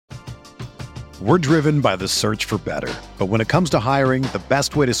We're driven by the search for better. But when it comes to hiring, the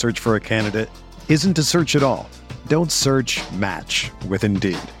best way to search for a candidate isn't to search at all. Don't search, match with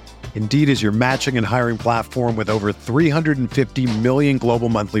Indeed. Indeed is your matching and hiring platform with over 350 million global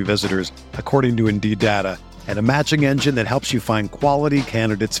monthly visitors, according to Indeed data, and a matching engine that helps you find quality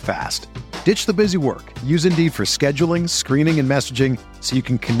candidates fast. Ditch the busy work. Use Indeed for scheduling, screening, and messaging so you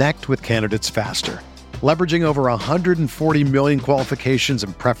can connect with candidates faster. Leveraging over 140 million qualifications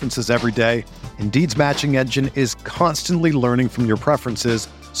and preferences every day, Indeed's matching engine is constantly learning from your preferences,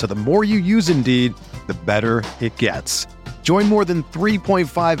 so the more you use Indeed, the better it gets. Join more than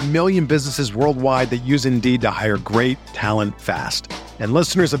 3.5 million businesses worldwide that use Indeed to hire great talent fast. And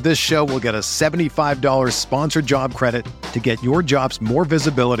listeners of this show will get a $75 sponsored job credit to get your jobs more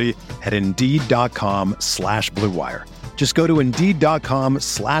visibility at Indeed.com/Blue Wire. Just go to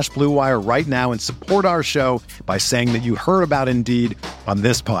Indeed.com/Blue Wire right now and support our show by saying that you heard about Indeed on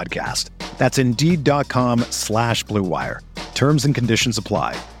this podcast. That's Indeed.com/Blue Wire. Terms and conditions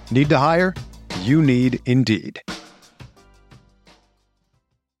apply. Need to hire? You need Indeed.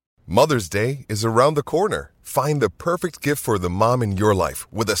 Mother's Day is around the corner. Find the perfect gift for the mom in your life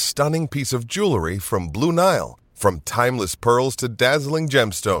with a stunning piece of jewelry from Blue Nile. From timeless pearls to dazzling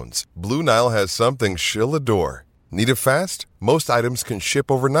gemstones, Blue Nile has something she'll adore. Need it fast? Most items can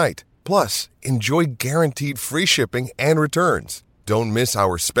ship overnight. Plus, enjoy guaranteed free shipping and returns. Don't miss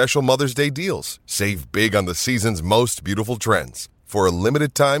our special Mother's Day deals. Save big on the season's most beautiful trends. For a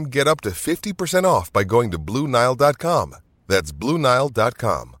limited time, get up to 50% off by going to BlueNile.com. That's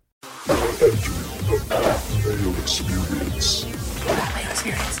BlueNile.com. Enter the Pat Mayo Experience. Pat Mayo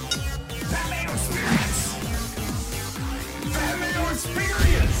Experience. Pat Mayo Experience. Pat Mayo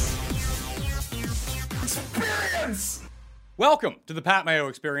Experience. Experience. Welcome to the Pat Mayo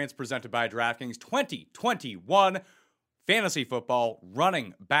Experience presented by DraftKings 2021 Fantasy Football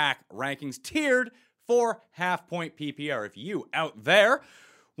Running Back Rankings tiered for half-point PPR. If you out there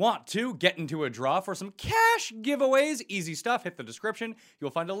want to get into a draw for some cash giveaways, easy stuff, hit the description. You'll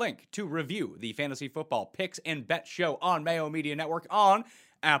find a link to review the Fantasy Football Picks and Bet Show on Mayo Media Network on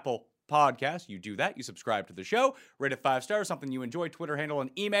Apple Podcasts. You do that, you subscribe to the show, rate it 5 stars, something you enjoy, Twitter handle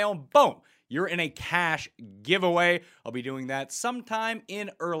and email, and boom, you're in a cash giveaway. I'll be doing that sometime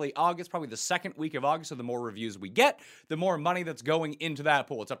in early August, probably the second week of August. So the more reviews we get, the more money that's going into that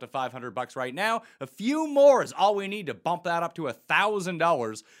pool. It's up to $500 right now. A few more is all we need to bump that up to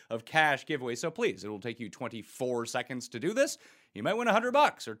 $1,000 of cash giveaway. So please, it will take you 24 seconds to do this. You might win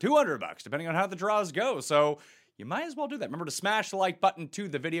 $100 or $200, depending on how the draws go. So you might as well do that. Remember to smash the like button to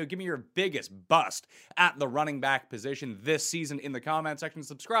the video. Give me your biggest bust at the running back position this season in the comment section.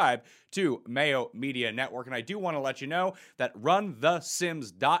 Subscribe to Mayo Media Network. And I do want to let you know that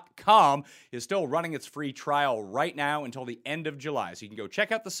runthesims.com is still running its free trial right now until the end of July. So you can go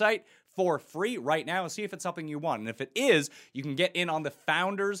check out the site for free right now and see if it's something you want. And if it is, you can get in on the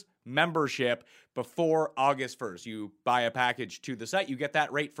Founders membership before August 1st. You buy a package to the site, you get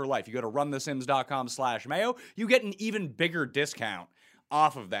that rate for life. You go to runthesims.com/Mayo, you get an even bigger discount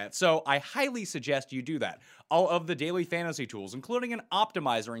off of that. So I highly suggest you do that. All of the daily fantasy tools, including an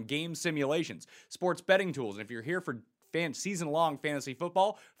optimizer and game simulations, sports betting tools. And if you're here for season-long fantasy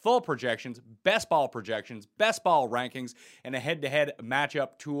football, full projections, best ball rankings, and a head-to-head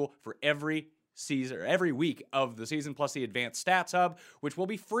matchup tool for every season or every week of the season, plus the advanced stats hub, which will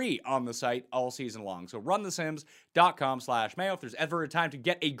be free on the site all season long. So runthesims.com/Mayo. If there's ever a time to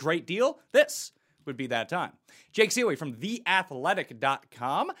get a great deal, this would be that time. Jake Seeley from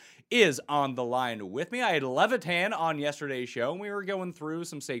theathletic.com is on the line with me. I had Levitan on yesterday's show, and we were going through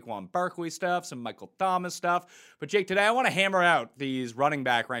some Saquon Barkley stuff, some Michael Thomas stuff. But Jake, today I want to hammer out these running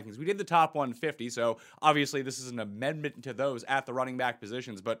back rankings. We did the top 150, so obviously this is an amendment to those at the running back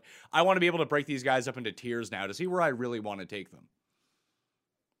positions. But I want to be able to break these guys up into tiers now to see where I really want to take them.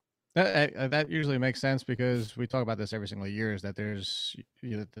 That usually makes sense because we talk about this every single year, is that there's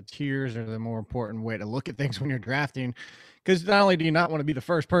the tiers are the more important way to look at things when you're drafting, because not only do you not want to be the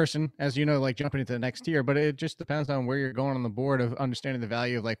first person, as you know, like jumping into the next tier, but it just depends on where you're going on the board of understanding the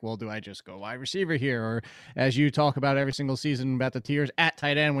value of, like, well, do I just go wide receiver here? Or as you talk about every single season about the tiers at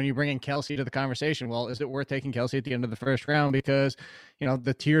tight end, when you bring in Kelsey to the conversation, well, is it worth taking Kelsey at the end of the first round? Because,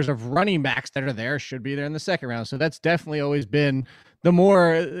 the tiers of running backs that are there should be there in the second round. So that's definitely always been the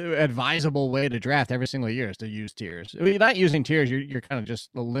more advisable way to draft every single year, is to use tiers. If you're not using tiers, you're kind of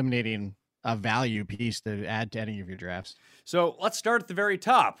just eliminating a value piece to add to any of your drafts. So let's start at the very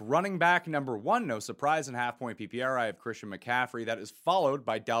top. Running back number 1, no surprise in half-point PPR, I have Christian McCaffrey. That is followed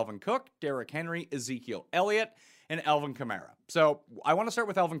by Dalvin Cook, Derrick Henry, Ezekiel Elliott, and Alvin Kamara. So I want to start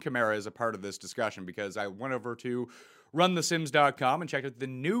with Alvin Kamara as a part of this discussion because I went over to runthesims.com and checked out the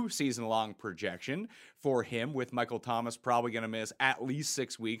new season-long projection for him, with Michael Thomas probably going to miss at least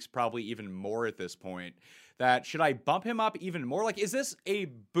 6 weeks, probably even more at this point. That should I bump him up even more? Like, is this a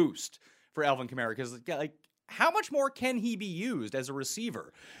boost for Alvin Kamara? Because, like, how much more can he be used as a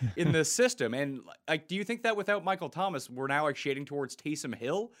receiver in this system? And, like, do you think that without Michael Thomas, we're now, like, shading towards Taysom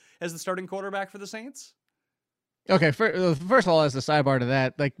Hill as the starting quarterback for the Saints? Okay, first of all, as a sidebar to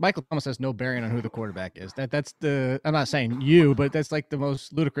that, like Michael Thomas has no bearing on who the quarterback is. That's I'm not saying you, but that's like the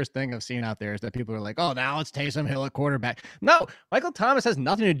most ludicrous thing I've seen out there is that people are like, oh, now it's Taysom Hill at quarterback. No, Michael Thomas has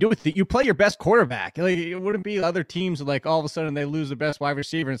nothing to do with it. You play your best quarterback. Like, it wouldn't be other teams like all of a sudden they lose the best wide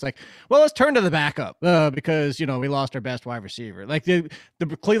receiver. And it's like, well, let's turn to the backup because, you know, we lost our best wide receiver. Like the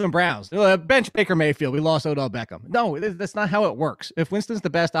Cleveland Browns, bench Baker Mayfield, we lost Odell Beckham. No, that's not how it works. If Winston's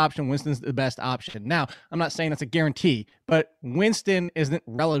the best option, Winston's the best option. Now, I'm not saying that's a guarantee, but Winston isn't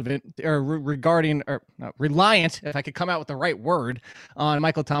relevant or regarding or reliant, if I could come out with the right word, on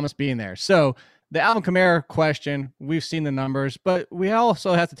Michael Thomas being there. So the Alvin Kamara question, we've seen the numbers, but we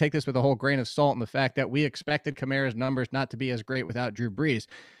also have to take this with a whole grain of salt in the fact that we expected Kamara's numbers not to be as great without Drew Brees.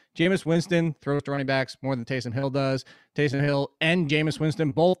 Jameis Winston throws to running backs more than Taysom Hill does. Taysom Hill and Jameis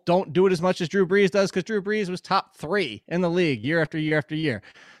Winston both don't do it as much as Drew Brees does because Drew Brees was top 3 in the league year after year after year.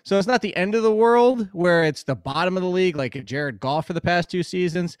 So it's not the end of the world where it's the bottom of the league like Jared Goff for the past 2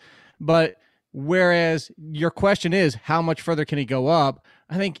 seasons. But whereas your question is how much further can he go up,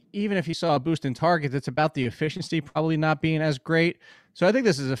 I think even if he saw a boost in targets, it's about the efficiency probably not being as great. So I think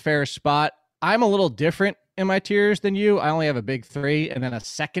this is a fair spot. I'm a little different in my tiers than you. I only have a big 3 and then a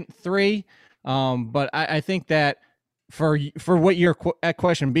second 3. But I think that for what your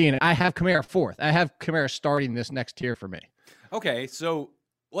question being, I have Kamara 4th. I have Kamara starting this next tier for me. Okay, so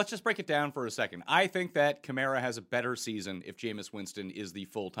let's just break it down for a second. I think that Kamara has a better season if Jameis Winston is the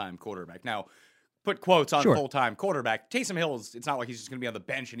full-time quarterback. Now, put quotes on full-time quarterback. Taysom Hill, it's not like he's just going to be on the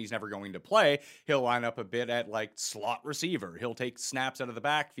bench and he's never going to play. He'll line up a bit at, like, slot receiver. He'll take snaps out of the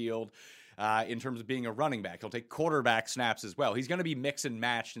backfield. In terms of being a running back. He'll take quarterback snaps as well. He's going to be mix and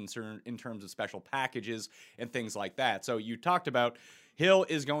matched in terms of special packages and things like that. So you talked about Hill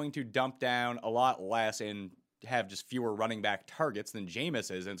is going to dump down a lot less and have just fewer running back targets than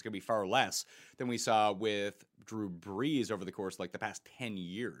Jameis is, and it's going to be far less than we saw with Drew Brees over the course of like the past 10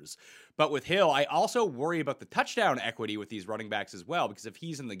 years. But with Hill, I also worry about the touchdown equity with these running backs as well, because if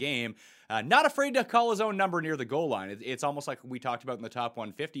he's in the game, not afraid to call his own number near the goal line. It's almost like we talked about in the Top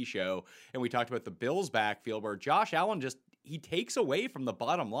 150 show, and we talked about the Bills backfield where Josh Allen he takes away from the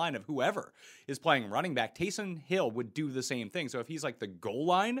bottom line of whoever is playing running back. Taysom Hill would do the same thing. So if he's like the goal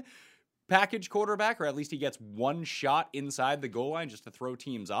line package quarterback, or at least he gets one shot inside the goal line just to throw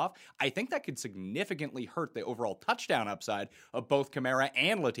teams off, I think that could significantly hurt the overall touchdown upside of both Kamara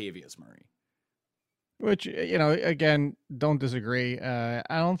and Latavius Murray. Which, you know, again, don't disagree. I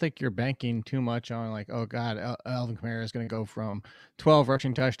don't think you're banking too much on like, oh God, Alvin Kamara is going to go from 12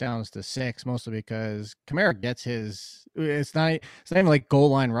 rushing touchdowns to 6, mostly because Kamara gets his. It's not even like goal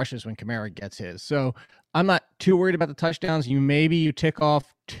line rushes when Kamara gets his. So I'm not too worried about the touchdowns. You tick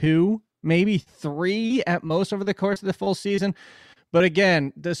off 2, maybe 3 at most over the course of the full season. But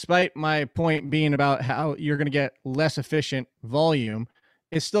again, despite my point being about how you're going to get less efficient volume,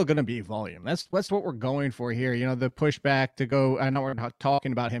 it's still going to be volume. That's what we're going for here. You know, the pushback to go, I know we're not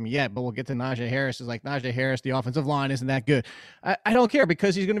talking about him yet, but we'll get to Najee Harris. Is like Najee Harris, the offensive line isn't that good. I don't care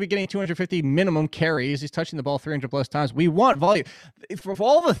because he's going to be getting 250 minimum carries. He's touching the ball 300 plus times. We want volume for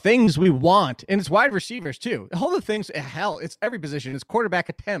all the things we want. And it's wide receivers too. All the things, hell, it's every position. It's quarterback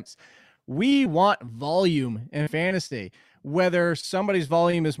attempts. We want volume in fantasy. Whether somebody's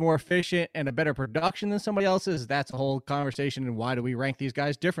volume is more efficient and a better production than somebody else's, that's a whole conversation. And why do we rank these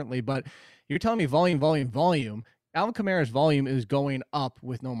guys differently? But you're telling me volume. Alvin Kamara's volume is going up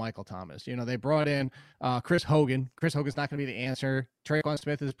with no Michael Thomas. You know, they brought in Chris Hogan. Chris Hogan's not going to be the answer. Tre'Quan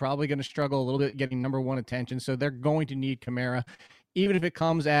Smith is probably going to struggle a little bit getting number 1 attention. So they're going to need Kamara, even if it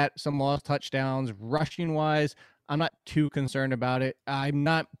comes at some lost touchdowns. Rushing wise, I'm not too concerned about it.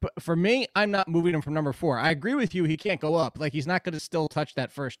 For me, I'm not moving him from number 4. I agree with you. He can't go up. Like, he's not going to still touch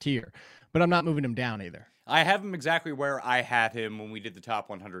that first tier, but I'm not moving him down either. I have him exactly where I had him when we did the Top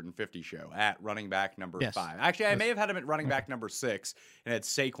 150 show at running back number 5. Actually, I may have had him at running back number 6 and had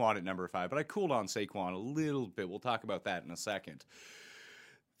Saquon at number 5, but I cooled on Saquon a little bit. We'll talk about that in a second.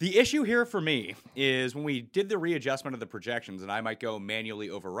 The issue here for me is when we did the readjustment of the projections, and I might go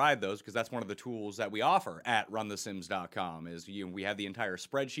manually override those because that's one of the tools that we offer at runthesims.com is we have the entire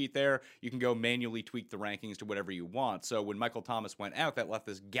spreadsheet there. You can go manually tweak the rankings to whatever you want. So when Michael Thomas went out, that left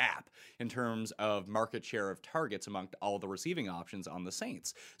this gap in terms of market share of targets among all the receiving options on the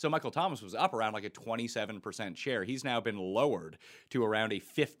Saints. So Michael Thomas was up around like a 27% share. He's now been lowered to around a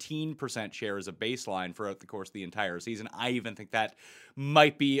 15% share as a baseline throughout the course of the entire season. I even think that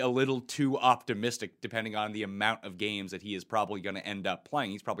might be a little too optimistic depending on the amount of games that he is probably going to end up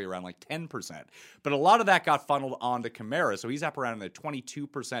playing. He's probably around like 10%. But a lot of that got funneled onto Kamara, so he's up around the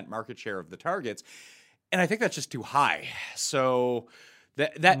 22% market share of the targets. And I think that's just too high. So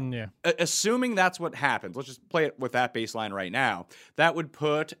assuming that's what happens, let's just play it with that baseline right now. That would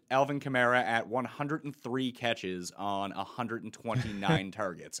put Alvin Kamara at 103 catches on 129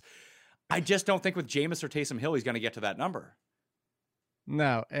 targets. I just don't think with Jameis or Taysom Hill he's going to get to that number.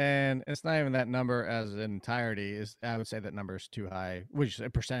 No, and it's not even that number as an entirety. I would say that number is too high, which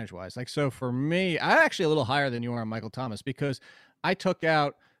percentage-wise. Like, so for me, I'm actually a little higher than you are on Michael Thomas because I took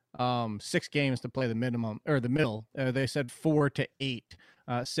out 6 games to play the minimum or the middle. They said 4 to 8.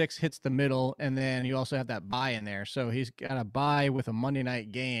 6 hits the middle, and then you also have that bye in there. So he's got a bye with a Monday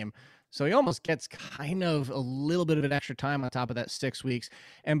night game. So he almost gets kind of a little bit of an extra time on top of that 6 weeks.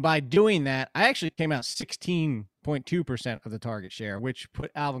 And by doing that, I actually came out 16.2% of the target share, which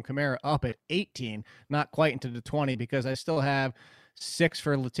put Alvin Kamara up at 18, not quite into the 20, because I still have 6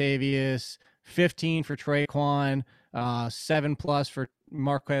 for Latavius, 15 for Traquan, 7+ for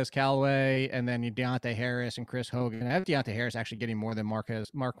Marquez Callaway, and then Deontay Harris and Chris Hogan. I have Deontay Harris actually getting more than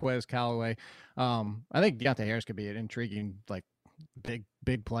Marquez Callaway. I think Deontay Harris could be an intriguing, like,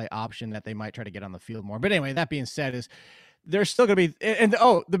 big play option that they might try to get on the field more. But anyway, that being said, is there's still going to be, and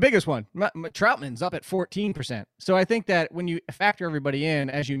the biggest one, Troutman's up at 14%. So I think that when you factor everybody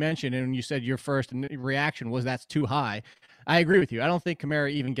in, as you mentioned, and you said your first reaction was that's too high, I agree with you. I don't think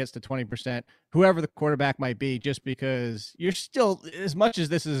Kamara even gets to 20%, whoever the quarterback might be, just because you're still, as much as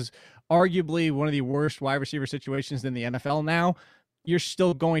this is arguably one of the worst wide receiver situations in the NFL now, you're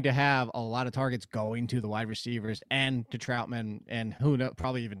still going to have a lot of targets going to the wide receivers and to Troutman, and who knows,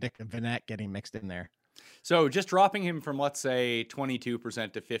 probably even Dick Vanette getting mixed in there. So just dropping him from, let's say,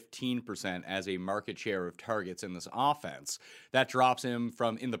 22% to 15% as a market share of targets in this offense, that drops him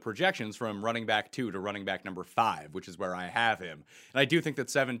from, in the projections, from running back 2 to running back number 5, which is where I have him. And I do think that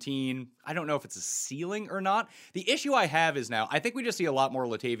 17, I don't know if it's a ceiling or not. The issue I have is now, I think we just see a lot more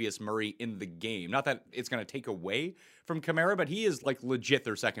Latavius Murray in the game. Not that it's going to take away from Kamara, but he is like legit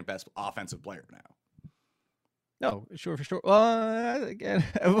their second best offensive player now. No, sure, for sure. Well, again,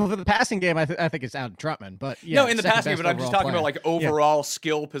 for the passing game, I think it's out Troutman. But yeah, no, in the passing game, but I'm just talking about like overall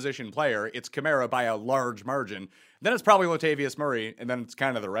skill position player. It's Kamara by a large margin. Then it's probably Latavius Murray, and then it's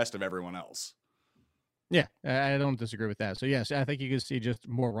kind of the rest of everyone else. Yeah, I don't disagree with that. So yes, I think you can see just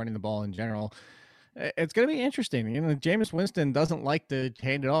more running the ball in general. It's going to be interesting. You know, Jameis Winston doesn't like to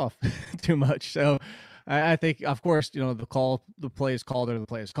hand it off too much, so. I think, of course, you know, the play is called or the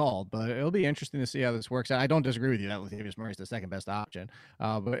play is called, but it'll be interesting to see how this works out. I don't disagree with you that Latavius Murray is the second best option.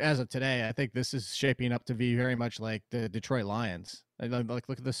 But as of today, I think this is shaping up to be very much like the Detroit Lions. Like,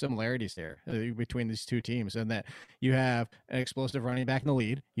 look at the similarities there between these two teams, and that you have an explosive running back in the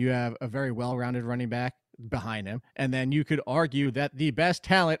lead. You have a very well-rounded running back behind him. And then you could argue that the best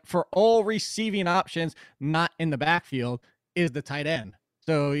talent for all receiving options, not in the backfield, is the tight end.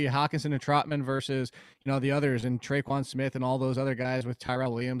 So Hawkinson and Troutman versus, you know, the others and Traquan Smith and all those other guys with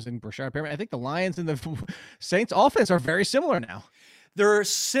Tyrell Williams and Brashard Perriman. I think the Lions and the Saints offense are very similar now. They're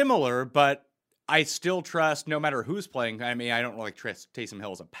similar, but I still trust no matter who's playing. I mean, I don't like Taysom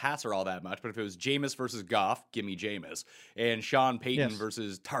Hill as a passer all that much, but if it was Jameis versus Goff, give me Jameis. And Sean Payton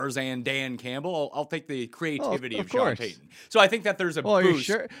versus Tarzan Dan Campbell, I'll take the creativity of Sean Payton. So I think that there's a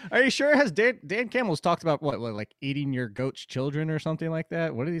boost. Are you sure? Has Dan Campbell's talked about what, like eating your goat's children or something like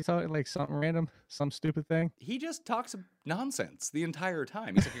that? What did he talk, like something random, some stupid thing? He just talks nonsense the entire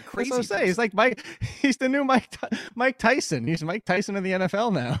time. He's like a crazy That's what I'm saying. He's like he's the new Mike Tyson. He's Mike Tyson of the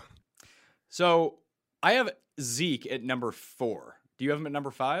NFL now. So I have Zeke at number 4. Do you have him at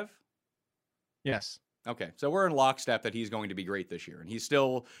number 5? Yes. Okay, so we're in lockstep that he's going to be great this year. And he's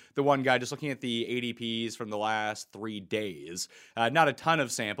still the one guy, just looking at the ADPs from the last 3 days. Not a ton of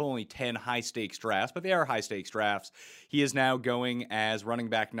sample, only 10 high-stakes drafts, but they are high-stakes drafts. He is now going as running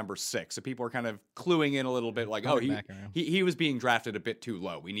back number 6. So people are kind of cluing in a little bit like, he was being drafted a bit too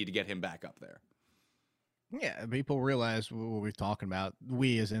low. We need to get him back up there. Yeah, people realize what we're talking about.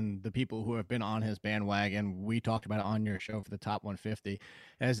 We, as in the people who have been on his bandwagon, we talked about it on your show for the top 150.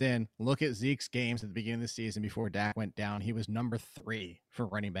 As in, look at Zeke's games at the beginning of the season before Dak went down. He was number 3 for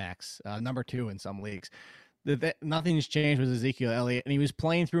running backs, number 2 in some leagues. Nothing's changed with Ezekiel Elliott, and he was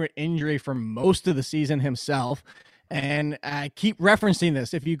playing through an injury for most of the season himself. And I keep referencing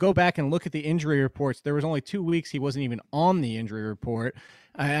this. If you go back and look at the injury reports, there was only 2 weeks he wasn't even on the injury report.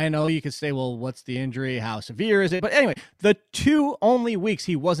 I know you could say, well, what's the injury? How severe is it? But anyway, the 2 only weeks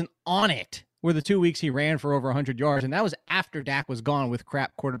he wasn't on it were the 2 weeks he ran for over 100 yards, and that was after Dak was gone with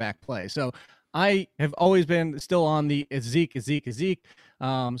crap quarterback play. So I have always been still on the Zeke.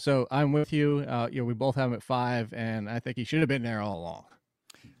 So I'm with you. We both have him at 5, and I think he should have been there all along.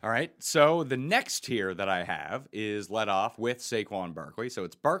 All right, so the next tier that I have is led off with Saquon Barkley. So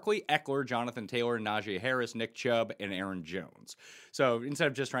it's Barkley, Eckler, Jonathan Taylor, Najee Harris, Nick Chubb, and Aaron Jones. So instead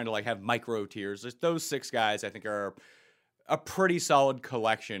of just trying to have micro tiers, those 6 guys I think are a pretty solid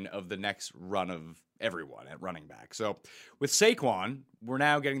collection of the next run of everyone at running back. So with Saquon, we're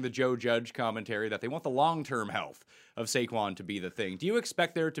now getting the Joe Judge commentary that they want the long-term health of Saquon to be the thing. Do you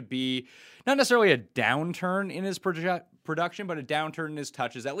expect there to be not necessarily a downturn in his production, but a downturn in his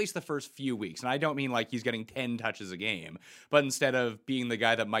touches, at least the first few weeks? And I don't mean he's getting 10 touches a game, but instead of being the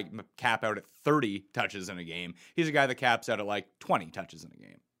guy that might cap out at 30 touches in a game, he's a guy that caps out at 20 touches in a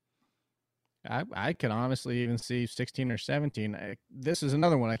game. I can honestly even see 16 or 17. This is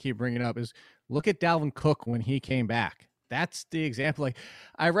another one I keep bringing up is look at Dalvin Cook when he came back. That's the example.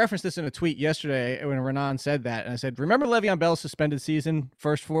 I referenced this in a tweet yesterday when Renan said that. And I said, remember Le'Veon Bell's suspended season?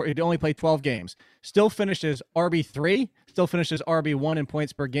 First 4, he only played 12 games. Still finished as RB3, still finished as RB1 in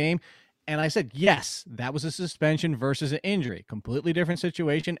points per game. And I said, yes, that was a suspension versus an injury. Completely different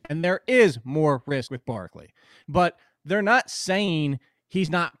situation. And there is more risk with Barkley. But they're not saying he's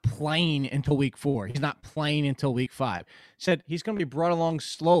not playing until week 4. He's not playing until week 5. Said he's going to be brought along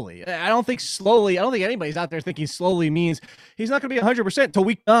slowly. I don't think anybody's out there thinking slowly means he's not going to be 100% until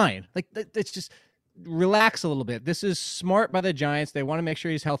week 9. It's just relax a little bit. This is smart by the Giants. They want to make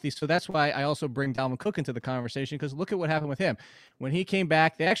sure he's healthy. So that's why I also bring Dalvin Cook into the conversation, because look at what happened with him. When he came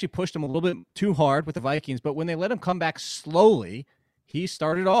back, they actually pushed him a little bit too hard with the Vikings, but when they let him come back slowly, he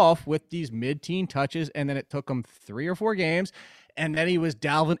started off with these mid-teen touches, and then it took him 3 or 4 games, and then he was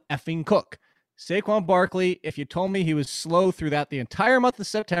Dalvin effing Cook. Saquon Barkley, if you told me he was slow through that the entire month of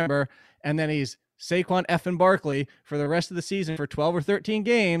September, and then he's Saquon effing Barkley for the rest of the season for 12 or 13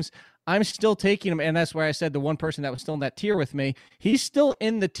 games, I'm still taking him, and that's why I said the one person that was still in that tier with me, he's still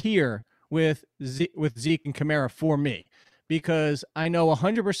in the tier with Zeke and Kamara for me, because I know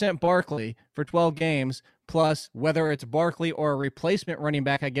 100% Barkley for 12 games, plus whether it's Barkley or a replacement running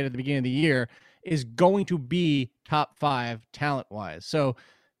back I get at the beginning of the year, is going to be top 5 talent-wise. So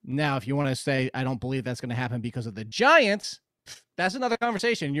now if you want to say, I don't believe that's going to happen because of the Giants, that's another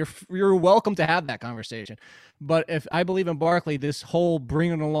conversation. You're welcome to have that conversation. But if I believe in Barkley, this whole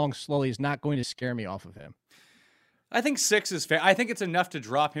bringing him along slowly is not going to scare me off of him. I think 6 is fair. I think it's enough to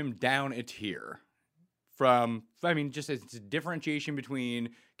drop him down a tier just a differentiation between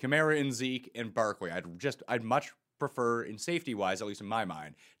Kamara and Zeke and Barkley. I'd much prefer, in safety-wise, at least in my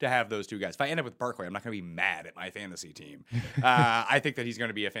mind, to have those 2 guys. If I end up with Barkley, I'm not going to be mad at my fantasy team. I think that he's going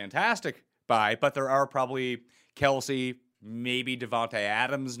to be a fantastic buy, but there are probably Kelsey, maybe Devontae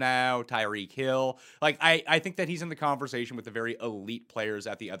Adams now, Tyreek Hill. I think that he's in the conversation with the very elite players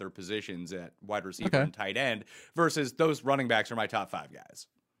at the other positions at wide receiver and tight end, versus those running backs are my top 5 guys.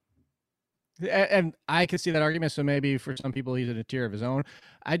 And I can see that argument. So maybe for some people, he's in a tier of his own.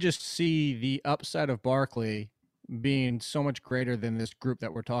 I just see the upside of Barkley being so much greater than this group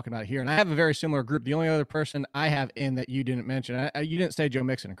that we're talking about here. And I have a very similar group. The only other person I have in that you didn't mention, you didn't say Joe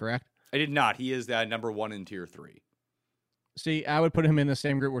Mixon, correct? I did not. He is number 1 in tier 3. See, I would put him in the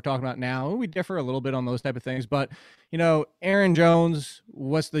same group we're talking about now. We differ a little bit on those type of things, but Aaron Jones,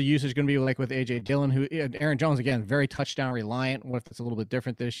 what's the usage going to be like with AJ Dillon? Aaron Jones, again, very touchdown reliant. What if it's a little bit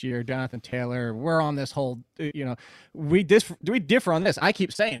different this year? Jonathan Taylor, we're on this whole, we differ on this. I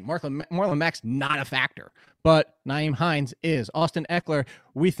keep saying Marlon Mack's not a factor, but Nyheim Hines is. Austin Eckler,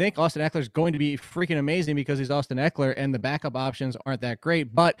 we think Austin Eckler is going to be freaking amazing because he's Austin Eckler, and the backup options aren't that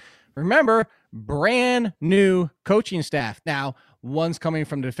great, but remember, brand new coaching staff. Now, one's coming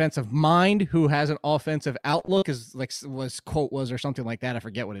from defensive mind who has an offensive outlook, or something like that. I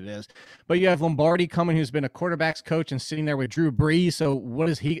forget what it is. But you have Lombardi coming, who's been a quarterback's coach and sitting there with Drew Brees. So what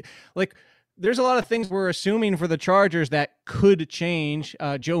is he like? there's a lot of things we're assuming for the Chargers that could change.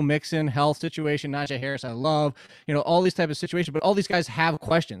 Joe Mixon, health situation, Najee Harris, I love, all these type of situations, but all these guys have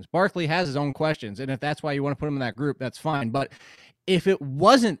questions. Barkley has his own questions. And if that's why you want to put him in that group, that's fine. But if it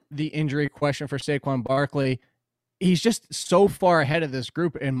wasn't the injury question for Saquon Barkley, he's just so far ahead of this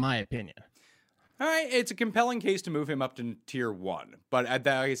group, in my opinion. All right, it's a compelling case to move him up to tier 1. But like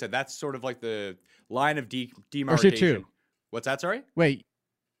I said, that's sort of like the line of demarcation. Or tier 2. What's that, sorry? Wait,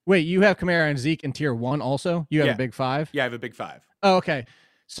 you have Kamara and Zeke in tier 1 also? You have a big 5? Yeah, I have a big 5. Oh, okay.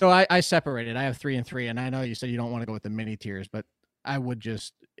 So I separated. I have 3 and 3, and I know you said you don't want to go with the mini tiers, but I would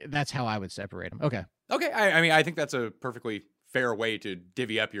that's how I would separate them. Okay. Okay, I mean, I think that's a perfectly fair way to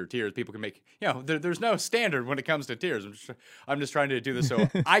divvy up your tiers. People can make, there's no standard when it comes to tiers. I'm just trying to do this so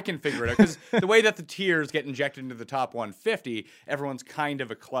I can figure it out, because the way that the tiers get injected into the top 150, everyone's kind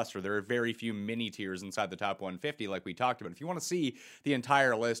of a cluster. There are very few mini tiers inside the top 150, like we talked about. If you want to see the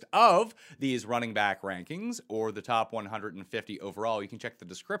entire list of these running back rankings or the top 150 overall, you can check the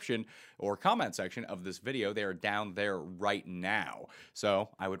description or comment section of this video. They are down there right now. So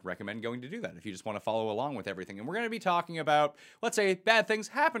I would recommend going to do that if you just want to follow along with everything. And we're going to be talking about, let's say bad things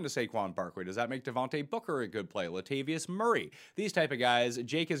happen to Saquon Barkley. Does that make Devontae Booker a good play? Latavius Murray, these type of guys.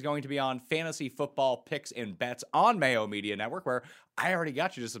 Jake is going to be on fantasy football picks and bets on Mayo Media Network, where I already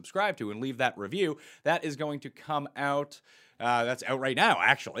got you to subscribe to and leave that review. That is going to come out. That's out right now,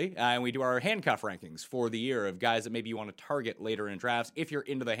 actually. And we do our handcuff rankings for the year of guys that maybe you want to target later in drafts if you're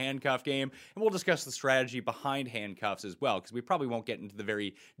into the handcuff game. And we'll discuss the strategy behind handcuffs as well, because we probably won't get into the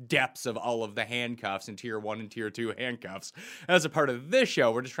very depths of all of the handcuffs in tier 1 and tier 2 handcuffs. As a part of this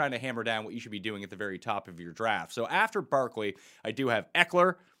show, we're just trying to hammer down what you should be doing at the very top of your draft. So after Barkley, I do have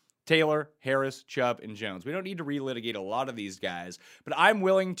Eckler, Taylor, Harris, Chubb, and Jones. We don't need to relitigate a lot of these guys, but I'm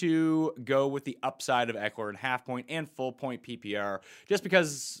willing to go with the upside of Eckler in half point and full point PPR, just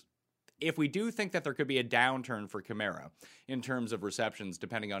because if we do think that there could be a downturn for Kamara in terms of receptions,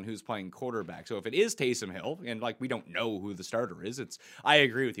 depending on who's playing quarterback. So if it is Taysom Hill, and we don't know who the starter is, I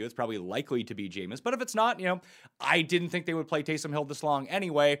agree with you. It's probably likely to be Jameis, but if it's not, I didn't think they would play Taysom Hill this long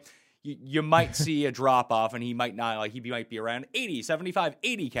anyway. You might see a drop off, and he might not, he might be around 75,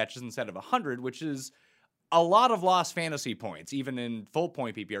 80 catches instead of 100, which is a lot of lost fantasy points, even in full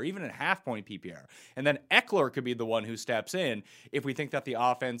point PPR, even in half point PPR. And then Eckler could be the one who steps in if we think that the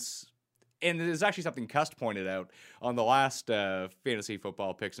offense, and there's actually something Cust pointed out on the last fantasy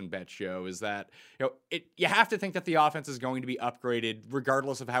football picks and bets show, is that you have to think that the offense is going to be upgraded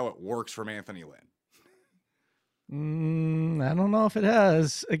regardless of how it works from Anthony Lynn. I don't know if it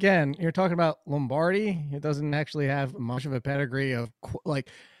has. Again, you're talking about Lombardi. It doesn't actually have much of a pedigree of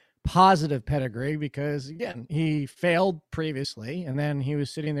positive pedigree, because again, he failed previously, and then he was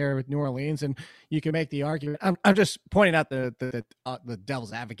sitting there with New Orleans, and you can make the argument. I'm just pointing out the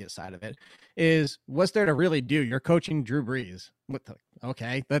devil's advocate side of it. Is what's there to really do? You're coaching Drew Brees.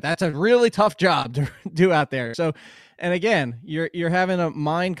 Okay, that's a really tough job to do out there. So, and again, you're having a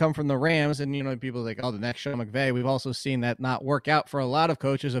mind come from the Rams, and people like, oh, the next Sean McVay. We've also seen that not work out for a lot of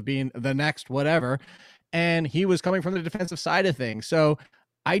coaches of being the next whatever, and he was coming from the defensive side of things. So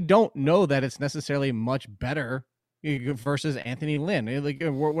I don't know that it's necessarily much better versus Anthony Lynn.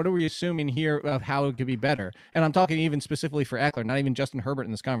 What are we assuming here of how it could be better? And I'm talking even specifically for Eckler, not even Justin Herbert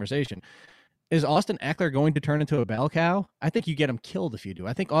in this conversation. Is Austin Eckler going to turn into a bell cow? I think you get him killed if you do.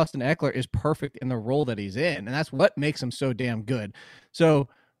 I think Austin Eckler is perfect in the role that he's in, and that's what makes him so damn good. So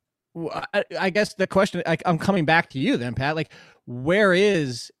I guess the question, I'm coming back to you then, Pat, where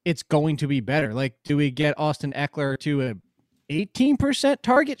is it's going to be better? Do we get Austin Eckler to a 18%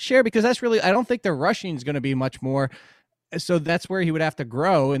 target share? Because that's really, I don't think the rushing is going to be much more. So that's where he would have to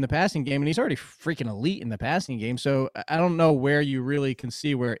grow in the passing game. And he's already freaking elite in the passing game. So I don't know where you really can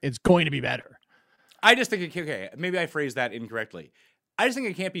see where it's going to be better. I just think, okay, maybe I phrased that incorrectly. I just think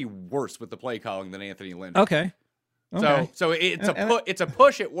it can't be worse with the play calling than Anthony Lynn. Okay. So it's a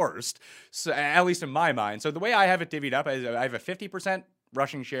push at worst, so, at least in my mind. So the way I have it divvied up, I have a 50%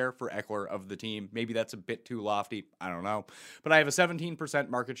 rushing share for Eckler of the team. Maybe that's a bit too lofty. I don't know. But I have a 17%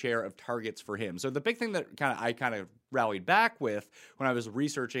 market share of targets for him. So the big thing that I kind of rallied back with when I was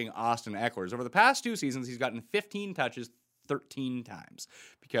researching Austin Eckler is over the past 2 seasons, he's gotten 15 touches 13 times.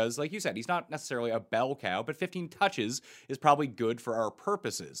 Because, like you said, he's not necessarily a bell cow, but 15 touches is probably good for our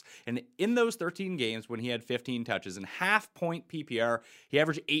purposes. And in those 13 games when he had 15 touches in half-point PPR, he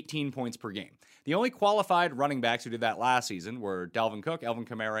averaged 18 points per game. The only qualified running backs who did that last season were Dalvin Cook, Alvin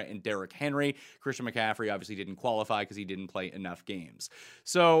Kamara, and Derrick Henry. Christian McCaffrey obviously didn't qualify because he didn't play enough games.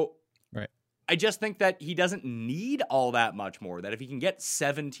 So right. I just think that he doesn't need all that much more, that if he can get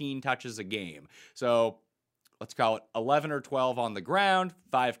 17 touches a game. So let's call it 11 or 12 on the ground,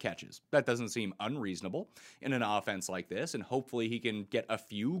 5 catches. That doesn't seem unreasonable in an offense like this, and hopefully he can get a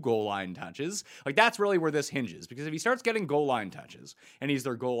few goal line touches. Like, that's really where this hinges, because if he starts getting goal line touches and he's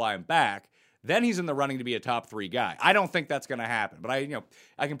their goal line back, then he's in the running to be a top 3 guy. I don't think that's going to happen, but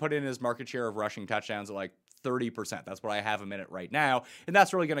I can put in his market share of rushing touchdowns at like 30%. That's what I have him in it right now, and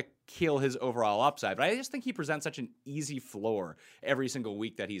that's really going to kill his overall upside. But I just think he presents such an easy floor every single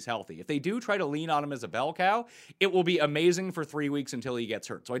week that he's healthy. If they do try to lean on him as a bell cow, it will be amazing for 3 weeks until he gets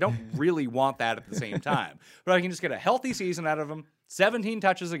hurt. So I don't really want that at the same time. But I can just get a healthy season out of him, 17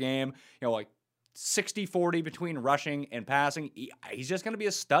 touches a game, like 60-40 between rushing and passing. He's just going to be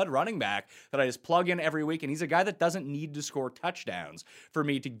a stud running back that I just plug in every week, and he's a guy that doesn't need to score touchdowns for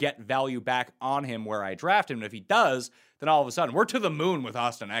me to get value back on him where I draft him. And if he does, then all of a sudden we're to the moon with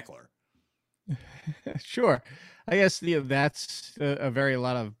Austin Eckler. Sure. I guess that's a very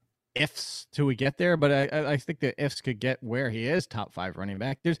lot of ifs till we get there, but I think the ifs could get where he is top 5 running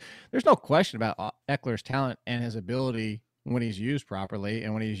back. There's no question about Eckler's talent and his ability when he's used properly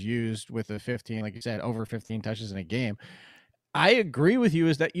and when he's used with the 15, like you said, over 15 touches in a game. I agree with you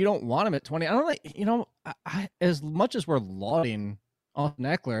is that you don't want him at 20. I don't like, I as much as we're lauding Austin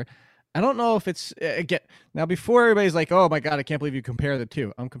Eckler, I don't know if it's, again, now before everybody's like, oh my God, I can't believe you compare the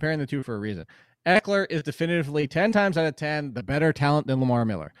two. I'm comparing the two for a reason. Eckler is definitively 10 times out of 10 the better talent than Lamar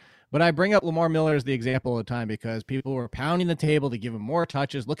Miller. But I bring up Lamar Miller as the example of the time because people were pounding the table to give him more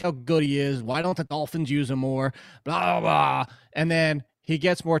touches. Look how good he is. Why don't the Dolphins use him more? Blah, blah, blah. And then he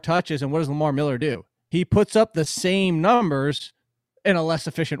gets more touches, and what does Lamar Miller do? He puts up the same numbers in a less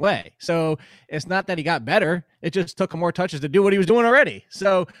efficient way. So it's not that he got better. It just took him more touches to do what he was doing already.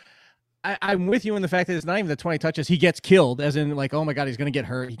 So I'm with you in the fact that it's not even the 20 touches. He gets killed, as in like, oh my God, he's going to get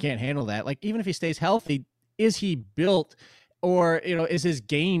hurt. He can't handle that. Like, even if he stays healthy, is he built or, is his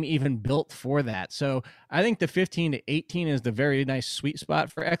game even built for that? So I think the 15 to 18 is the very nice sweet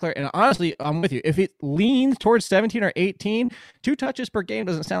spot for Eckler. And honestly, I'm with you. If it leans towards 17 or 18, 2 touches per game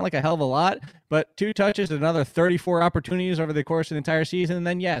doesn't sound like a hell of a lot, but 2 touches, another 34 opportunities over the course of the entire season, and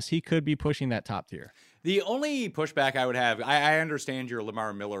then yes, he could be pushing that top tier. The only pushback I would have, I understand your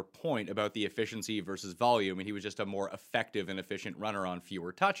Lamar Miller point about the efficiency versus volume, and he was just a more effective and efficient runner on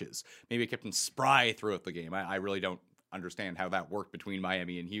fewer touches. Maybe it kept him spry throughout the game. I really don't understand how that worked between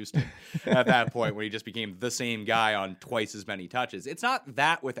Miami and Houston at that point when he just became the same guy on twice as many touches. It's not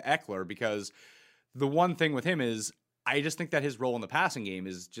that with Eckler, because the one thing with him is I just think that his role in the passing game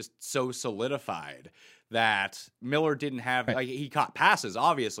is just so solidified that Miller didn't have, like, he caught passes,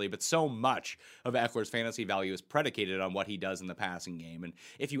 obviously, but so much of Eckler's fantasy value is predicated on what he does in the passing game. And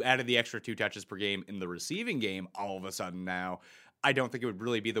if you added the extra 2 touches per game in the receiving game, all of a sudden now, I don't think it would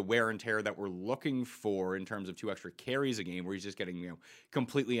really be the wear and tear that we're looking for in terms of 2 extra carries a game where he's just getting,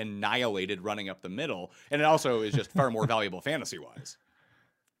 completely annihilated running up the middle. And it also is just far more valuable fantasy-wise.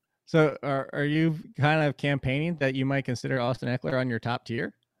 So are you kind of campaigning that you might consider Austin Eckler on your top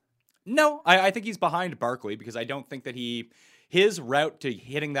tier? No, I think he's behind Barkley because I don't think that his route to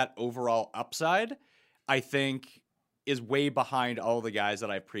hitting that overall upside, I think, is way behind all the guys that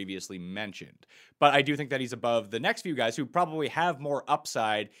I've previously mentioned. But I do think that he's above the next few guys who probably have more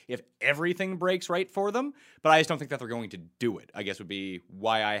upside if everything breaks right for them. But I just don't think that they're going to do it, I guess would be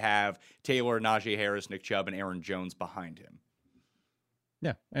why I have Taylor, Najee Harris, Nick Chubb, and Aaron Jones behind him.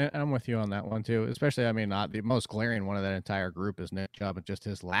 Yeah, and I'm with you on that one too. Especially, not the most glaring one of that entire group is Nick Chubb, and just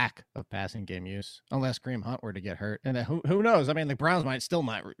his lack of passing game use. Unless Kareem Hunt were to get hurt, and then who knows? The Browns might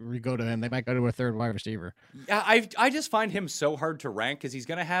go to him. They might go to a third wide receiver. Yeah, I just find him so hard to rank because he's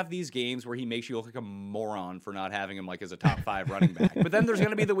going to have these games where he makes you look like a moron for not having him like as a top 5 running back. But then there's going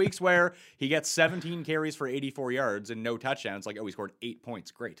to be the weeks where he gets 17 carries for 84 yards and no touchdowns. Like, oh, he scored 8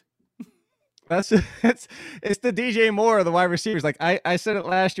 points. Great. It's the DJ Moore of the wide receivers. Like I said it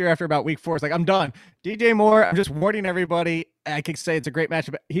last year after about week 4. It's like, I'm done. DJ Moore, I'm just warning everybody. I could say it's a great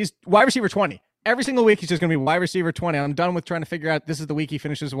matchup. He's wide receiver 20. Every single week, he's just going to be wide receiver 20. I'm done with trying to figure out this is the week he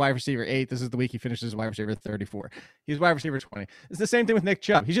finishes wide receiver 8. This is the week he finishes wide receiver 34. He's wide receiver 20. It's the same thing with Nick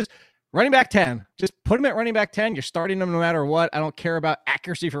Chubb. He's just running back 10. Just put him at running back 10. You're starting him no matter what. I don't care about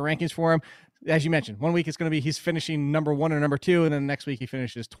accuracy for rankings for him. As you mentioned, one week it's going to be he's finishing number 1 or number 2, and then the next week he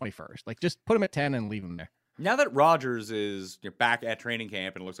finishes 21st. Like, just put him at 10 and leave him there. Now that Rodgers is back at training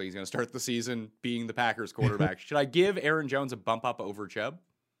camp and it looks like he's going to start the season being the Packers quarterback, should I give Aaron Jones a bump up over Chubb?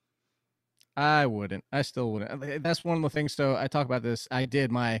 I wouldn't. I still wouldn't. That's one of the things. So I talk about this. I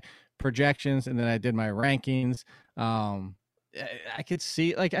did my projections and then I did my rankings. I could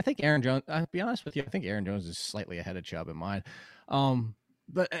see, I think Aaron Jones, I'll be honest with you, I think Aaron Jones is slightly ahead of Chubb in mine.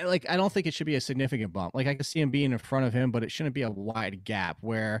 But I don't think it should be a significant bump. I could see him being in front of him, but it shouldn't be a wide gap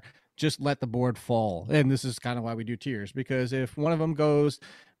where just let the board fall. And this is kind of why we do tiers, because if one of them goes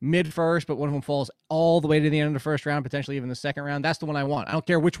mid first, but one of them falls all the way to the end of the first round, potentially even the second round, that's the one I want. I don't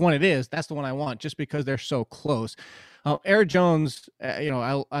care which one it is. That's the one I want, just because they're so close. Aaron Jones,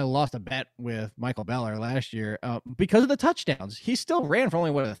 I lost a bet with Michael Beller last year because of the touchdowns. He still ran for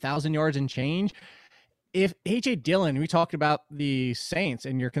only 1,000 yards and change. If A.J. Dillon, we talked about the Saints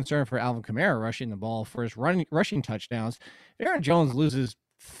and your concern for Alvin Kamara rushing the ball for his rushing touchdowns, if Aaron Jones loses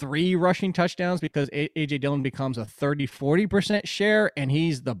 3 rushing touchdowns because A.J. Dillon becomes a 30-40% share and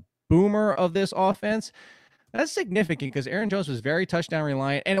he's the boomer of this offense, that's significant, because Aaron Jones was very touchdown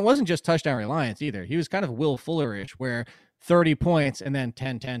reliant, and it wasn't just touchdown reliance either. He was kind of Will Fuller-ish, where 30 points and then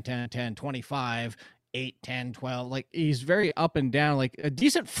 10, 10, 10, 10, 25, 8, 10, 12. Like, he's very up and down, like a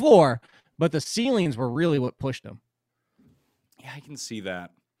decent floor, but the ceilings were really what pushed him. Yeah, I can see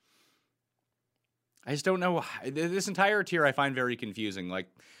that. I just don't know. This entire tier I find very confusing. Like,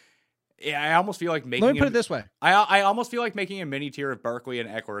 I almost feel like making. Let me put it this way. I almost feel like making a mini tier of Barkley and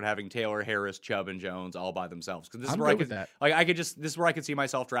Eckler and having Taylor, Harris, Chubb, and Jones all by themselves. Because this is where I could, this is where I could see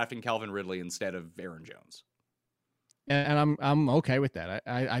myself drafting Calvin Ridley instead of Aaron Jones. And I'm okay with that.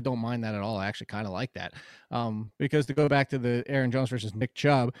 I don't mind that at all. I actually kind of like that. Because to go back to the Aaron Jones versus Nick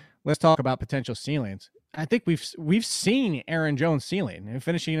Chubb, let's talk about potential ceilings. I think we've seen Aaron Jones ceiling and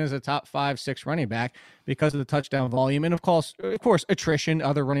finishing as a top 5-6 running back because of the touchdown volume. And of course, attrition,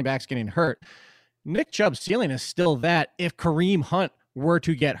 other running backs getting hurt. Nick Chubb's ceiling is still that if Kareem Hunt were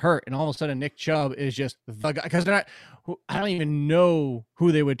to get hurt and all of a sudden Nick Chubb is just the guy, because I don't even know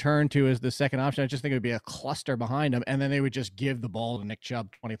who they would turn to as the second option. I just think it would be a cluster behind him, and then they would just give the ball to Nick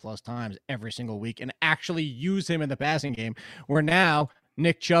Chubb 20 plus times every single week and actually use him in the passing game, where now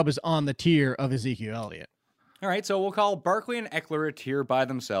Nick Chubb is on the tier of Ezekiel Elliott. All right, so we'll call Barkley and Eckler a tier by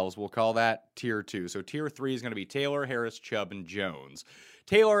themselves. We'll call that tier 2. So tier 3 is going to be Taylor, Harris, Chubb, and Jones.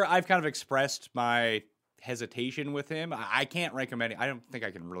 Taylor, I've kind of expressed my hesitation with him. I can't rank him I don't think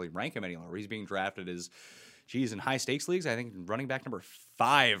I can really rank him any lower. He's being drafted as, in high stakes leagues, I think running back number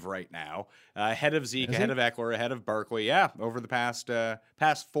 5 right now, ahead of Zeke, ahead of Eckler, ahead of Barkley. Yeah, over the past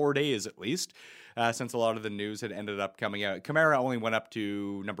 4 days at least, since a lot of the news had ended up coming out. Kamara only went up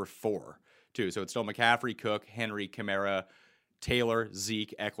to number 4 too, so it's still McCaffrey, Cook, Henry, Kamara, Taylor,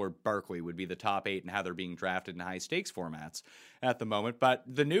 Zeke, Eckler, Barkley would be the top 8 and how they're being drafted in high stakes formats at the moment. But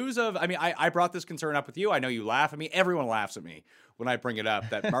the news of, I brought this concern up with you. I know you laugh at me. Everyone laughs at me when I bring it up,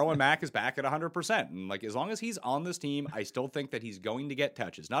 that Marlon Mack is back at 100%. And like, as long as he's on this team, I still think that he's going to get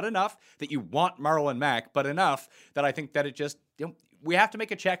touches. Not enough that you want Marlon Mack, but enough that I think that it just, we have to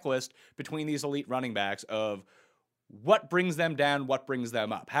make a checklist between these elite running backs of what brings them down, what brings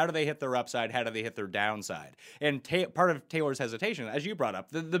them up. How do they hit their upside? How do they hit their downside? And part of Taylor's hesitation, as you brought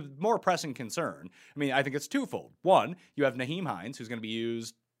up, the more pressing concern, I think it's twofold. One, you have Nyheim Hines, who's going to be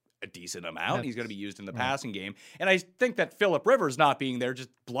used a decent amount. He's going to be used in the passing game. And I think that Phillip Rivers not being there, just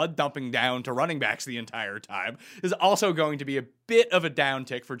blood dumping down to running backs the entire time, is also going to be a bit of a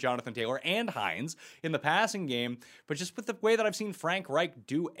downtick for Jonathan Taylor and Hines in the passing game. But just with the way that I've seen Frank Reich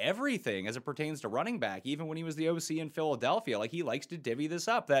do everything as it pertains to running back, even when he was the OC in Philadelphia, like, he likes to divvy this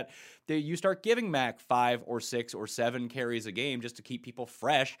up, that you start giving Mac 5 or 6 or 7 carries a game just to keep people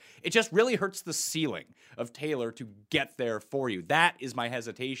fresh. It just really hurts the ceiling of Taylor to get there for you. That is my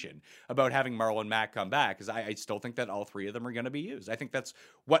hesitation about having Marlon Mack come back, because I still think that all 3 of them are going to be used. I think that's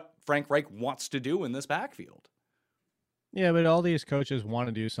what Frank Reich wants to do in this backfield. Yeah, but all these coaches want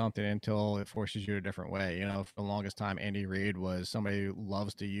to do something until it forces you a different way. For the longest time, Andy Reid was somebody who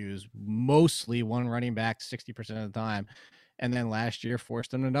loves to use mostly one running back 60% of the time. And then last year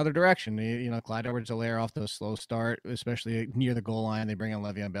forced them in another direction. Clyde Edwards-Helaire off to a slow start, especially near the goal line. They bring in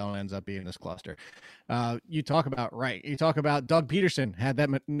Le'Veon Bell and ends up being this cluster. You talk about You talk about Doug Peterson had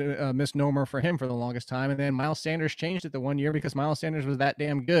that misnomer for him for the longest time. And then Miles Sanders changed it the one year because Miles Sanders was that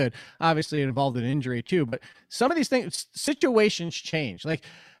damn good. Obviously, it involved an injury too. But some of these things, situations change. Like,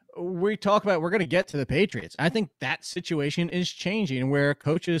 we talk about, we're going to get to the Patriots. I think that situation is changing, where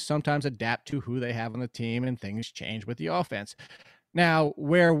coaches sometimes adapt to who they have on the team and things change with the offense. Now,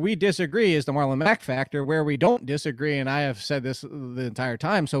 where we disagree is the Marlon Mack factor. Where we don't disagree, and I have said this the entire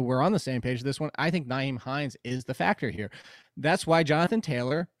time, so we're on the same page with this one, I think Nyheim Hines is the factor here. That's why Jonathan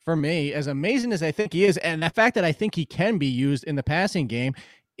Taylor, for me, as amazing as I think he is, and the fact that I think he can be used in the passing game,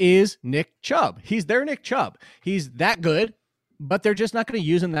 is Nick Chubb. He's their Nick Chubb. He's that good, but they're just not going to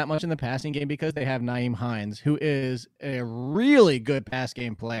use him that much in the passing game because they have Nyheim Hines, who is a really good pass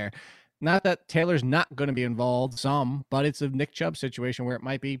game player. Not that Taylor's not going to be involved but it's a Nick Chubb situation where it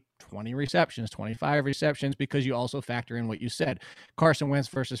might be 20 receptions, 25 receptions, because you also factor in what you said, Carson Wentz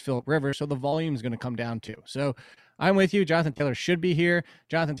versus Phillip Rivers. So the volume is going to come down too. So I'm with you. Jonathan Taylor should be here.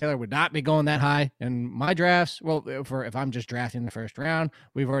 Jonathan Taylor would not be going that high in my drafts. Well, if I'm just drafting the first round,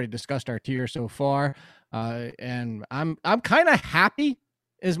 we've already discussed our tier so far. And I'm kind of happy.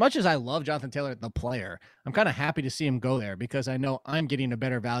 As much as I love Jonathan Taylor, the player, I'm kind of happy to see him go there because I know I'm getting a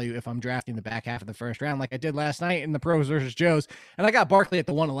better value if I'm drafting the back half of the first round like I did last night in the Pros versus Joes. And I got Barkley at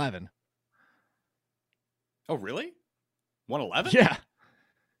the 111. Oh, really? 111? Yeah.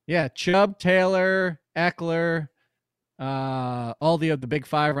 Yeah. Chubb, Taylor, Eckler, all the big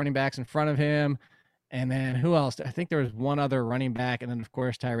five running backs in front of him. And then who else? I think there was one other running back. And then, of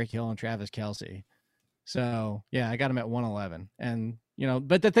course, Tyreek Hill and Travis Kelce. So, yeah, I got him at 111. And,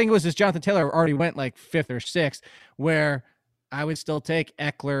 but the thing was, is Jonathan Taylor already went like 5th or 6th, where I would still take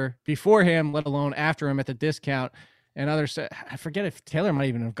Eckler before him, let alone after him at the discount. And others, I forget if Taylor might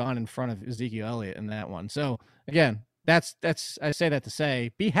even have gone in front of Ezekiel Elliott in that one. So, again, that's I say that to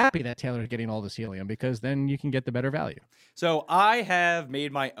say, be happy that Taylor's getting all this helium because then you can get the better value. So I have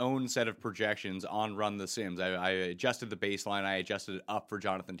made my own set of projections on Run the Sims. I adjusted the baseline. I adjusted it up for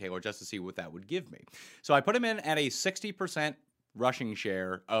Jonathan Taylor just to see what that would give me. So I put him in at a 60% rushing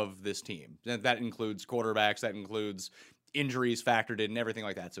share of this team. That includes quarterbacks. That includes injuries factored in and everything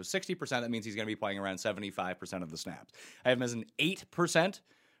like that. So 60%, that means he's going to be playing around 75% of the snaps. I have him as an 8%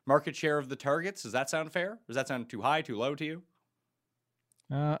 market share of the targets. Does that sound fair? Does that sound too high, too low to you?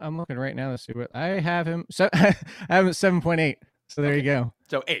 I'm looking right now to see what I have him. So I have him at 7.8. So there you go.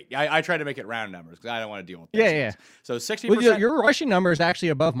 So 8. I try to make it round numbers because I don't want to deal with this. Yeah. So 60%. Well, your rushing number is actually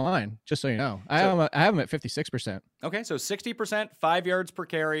above mine, just so you know. I have him at 56%. Okay, so 60%, 5 yards per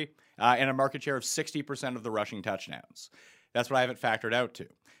carry, and a market share of 60% of the rushing touchdowns. That's what I have it factored out to.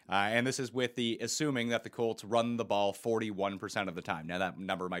 And this is with the assuming that the Colts run the ball 41% of the time. Now, that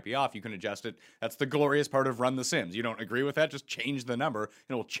number might be off. You can adjust it. That's the glorious part of Run the Sims. You don't agree with that? Just change the number, and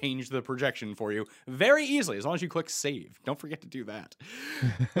it will change the projection for you very easily, as long as you click save. Don't forget to do that.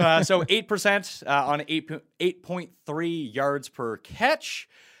 So 8% on 8.3 yards per catch.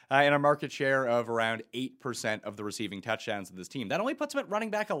 And a market share of around 8% of the receiving touchdowns of this team. That only puts him at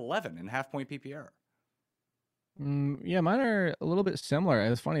running back 11 in half-point PPR. Yeah, mine are a little bit similar.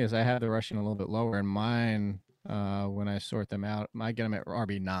 As funny as I have the rushing a little bit lower, and mine, when I sort them out, I get them at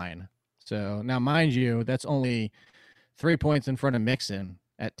RB9. So now, mind you, that's only 3 points in front of Mixon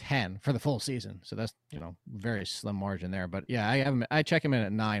at 10 for the full season. So that's, very slim margin there. But yeah, I check him in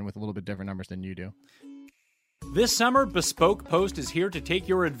at 9 with a little bit different numbers than you do. This summer, Bespoke Post is here to take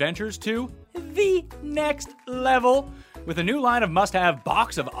your adventures to the next level with a new line of must-have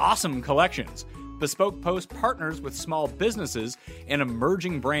Box of Awesome collections. Bespoke Post partners with small businesses and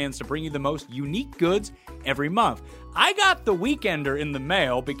emerging brands to bring you the most unique goods every month. I got the Weekender in the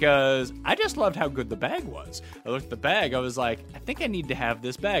mail because I just loved how good the bag was. I looked at the bag, I was like, I think I need to have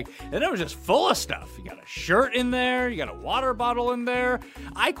this bag. And it was just full of stuff. You got a shirt in there, you got a water bottle in there.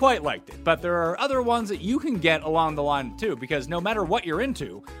 I quite liked it, but there are other ones that you can get along the line too, because no matter what you're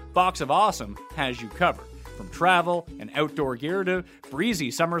into, Box of Awesome has you covered. From travel and outdoor gear to breezy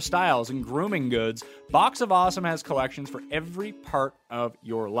summer styles and grooming goods, Box of Awesome has collections for every part of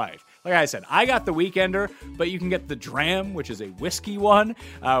your life. Like I said, I got the Weekender, but you can get the Dram, which is a whiskey one.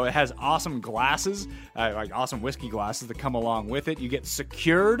 It has awesome glasses, like awesome whiskey glasses that come along with it. You get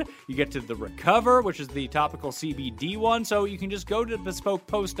Secured. You get to the Recover, which is the topical CBD one. So you can just go to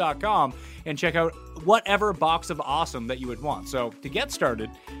bespokepost.com and check out whatever Box of Awesome that you would want. So to get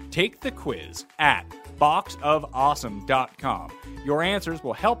started, take the quiz at boxofawesome.com. Your answers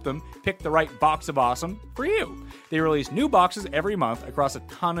will help them pick the right Box of Awesome for you. They release new boxes every month across a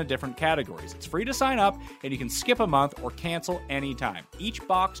ton of different categories. It's free to sign up, and you can skip a month or cancel anytime. Each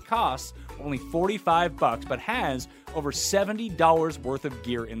box costs only $45, but has over $70 worth of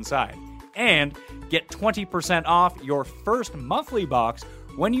gear inside. And get 20% off your first monthly box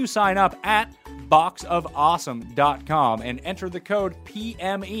when you sign up at boxofawesome.com and enter the code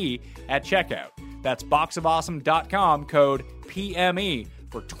PME at checkout. That's boxofawesome.com, code PME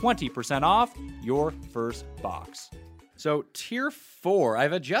for 20% off your first box. So tier 4,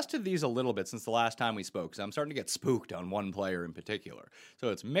 I've adjusted these a little bit since the last time we spoke, so I'm starting to get spooked on one player in particular. So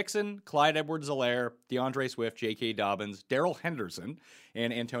it's Mixon, Clyde Edwards-Helaire, DeAndre Swift, J.K. Dobbins, Darrell Henderson,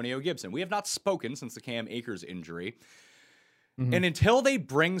 and Antonio Gibson. We have not spoken since the Cam Akers injury. Mm-hmm. And until they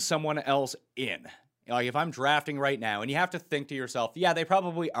bring someone else in, like if I'm drafting right now, and you have to think to yourself, yeah, they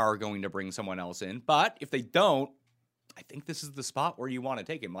probably are going to bring someone else in, but if they don't, I think this is the spot where you want to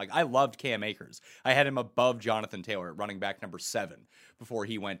take him. Like, I loved Cam Akers. I had him above Jonathan Taylor at running back number 7 before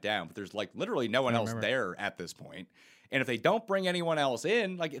he went down. But there's, like, literally no one else there at this point. And if they don't bring anyone else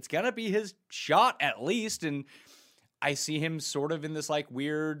in, like, it's going to be his shot at least. And I see him sort of in this like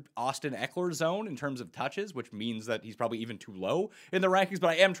weird Austin Eckler zone in terms of touches, which means that he's probably even too low in the rankings.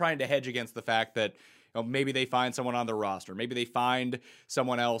 But I am trying to hedge against the fact that maybe they find someone on their roster. Maybe they find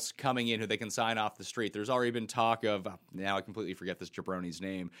someone else coming in who they can sign off the street. There's already been talk of, now I completely forget this jabroni's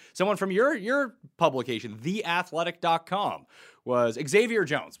name, someone from your publication, theathletic.com, was Xavier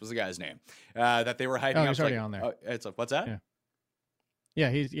Jones was the guy's name, that they were hyping up. He's already on there. What's that? Yeah,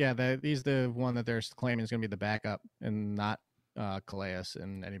 he's the one that they're claiming is going to be the backup and not Calais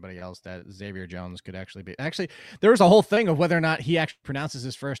and anybody else that Xavier Jones could actually be. Actually, there was a whole thing of whether or not he actually pronounces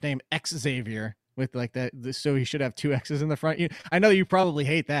his first name Xavier with like that, so he should have two X's in the front. I know you probably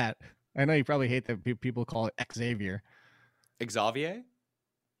hate that. I know you probably hate that people call it Xavier. Xavier?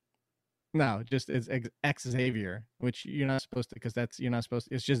 No, just it's Xavier, which you're not supposed to, because you're not supposed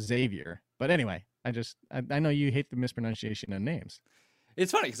to. It's just Xavier. But anyway, I know you hate the mispronunciation of names.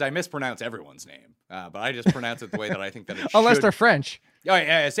 It's funny because I mispronounce everyone's name, but I just pronounce it the way that I think that it should. Unless they're French. Oh,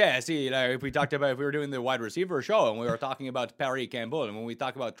 yeah, see, if we were doing the wide receiver show and we were talking about Paris Campbell, and when we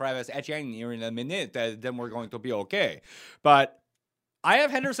talk about Travis Etienne here in a minute, then we're going to be okay. But I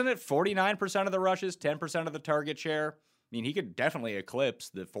have Henderson at 49% of the rushes, 10% of the target share. I mean, he could definitely eclipse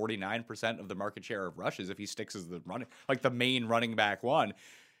the 49% of the market share of rushes if he sticks as the main running back one.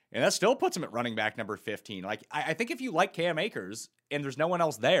 And that still puts him at running back number 15. Like, I think if you like Cam Akers and there's no one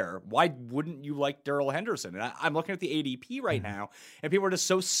else there, why wouldn't you like Darrell Henderson? And I'm looking at the ADP right now, and people are just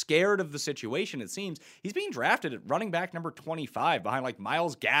so scared of the situation, it seems. He's being drafted at running back number 25 behind, like,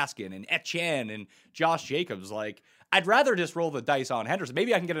 Myles Gaskin and Etienne and Josh Jacobs. Like, I'd rather just roll the dice on Henderson.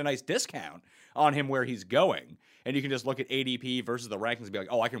 Maybe I can get a nice discount on him where he's going. And you can just look at ADP versus the rankings and be like,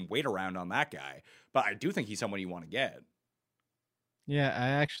 oh, I can wait around on that guy. But I do think he's someone you want to get.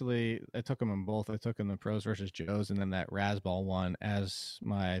 Yeah, I took him in both. I took him the pros versus Joes, and then that Rasball one as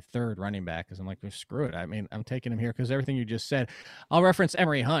my third running back, because I'm like, well, screw it. I mean, I'm taking him here because everything you just said. I'll reference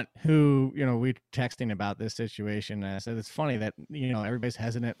Emery Hunt, who, we were texting about this situation, and I said it's funny that, everybody's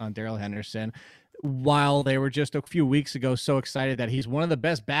hesitant on Darrell Henderson, while they were just a few weeks ago so excited that he's one of the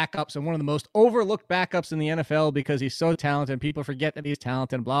best backups and one of the most overlooked backups in the NFL because he's so talented. People forget that he's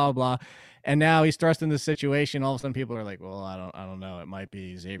talented, blah, blah, blah. And now he's thrust in this situation. All of a sudden people are like, well, I don't know. It might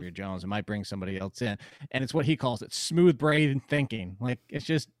be Xavier Jones. It might bring somebody else in. And it's what he calls it, smooth brain thinking. Like, it's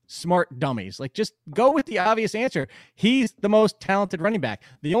just smart dummies. Like, just go with the obvious answer. He's the most talented running back.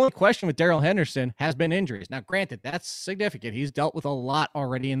 The only question with Darrell Henderson has been injuries. Now, granted, that's significant. He's dealt with a lot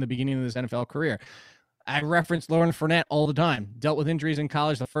already in the beginning of his NFL career. I reference Leonard Fournette all the time. Dealt with injuries in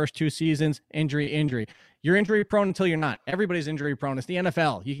college the first 2 seasons, injury. You're injury prone until you're not. Everybody's injury prone. It's the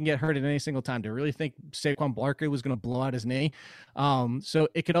NFL. You can get hurt at any single time. Do you really think Saquon Barkley was going to blow out his knee? So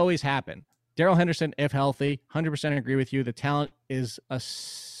it could always happen. Darrell Henderson, if healthy, 100% agree with you. The talent is a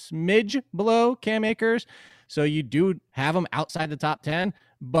smidge below Cam Akers. So you do have him outside the top 10,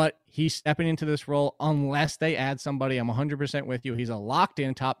 but he's stepping into this role unless they add somebody. I'm 100% with you. He's a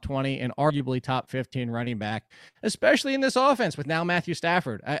locked-in top 20 and arguably top 15 running back, especially in this offense with now Matthew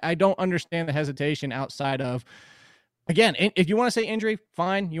Stafford. I don't understand the hesitation outside of, again, if you want to say injury,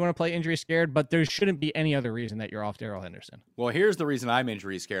 fine. You want to play injury scared, but there shouldn't be any other reason that you're off Darrell Henderson. Well, here's the reason I'm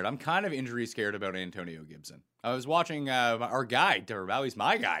injury scared. I'm kind of injury scared about Antonio Gibson. I was watching our guy, or at least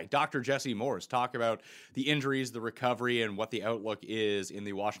my guy, Dr. Jesse Morris, talk about the injuries, the recovery, and what the outlook is in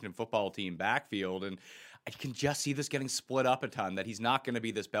the Washington football team backfield. And I can just see this getting split up a ton, that he's not going to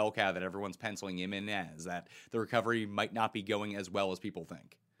be this bell cow that everyone's penciling him in as, that the recovery might not be going as well as people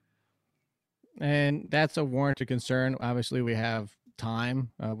think. And that's a warranted concern. Obviously, we have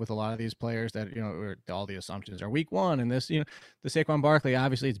time with a lot of these players that, all the assumptions are week 1 and this, the Saquon Barkley,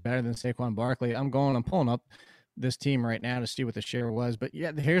 obviously it's better than Saquon Barkley. I'm pulling up this team right now to see what the share was. But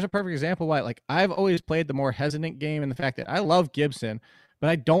yeah, here's a perfect example why, like, I've always played the more hesitant game in the fact that I love Gibson, but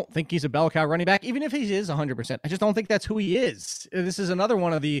I don't think he's a bell cow running back, even if he is 100%. I just don't think that's who he is. This is another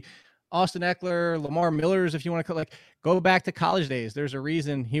one of the Austin Eckler, Lamar Millers, if you want to go back to college days. There's a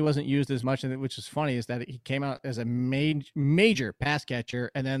reason he wasn't used as much, which is funny, is that he came out as a major pass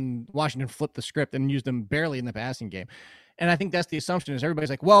catcher, and then Washington flipped the script and used him barely in the passing game. And I think that's the assumption, is everybody's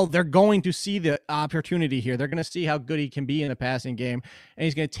like, well, they're going to see the opportunity here. They're going to see how good he can be in the passing game, and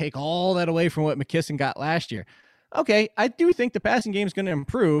he's going to take all that away from what McKisson got last year. Okay, I do think the passing game is going to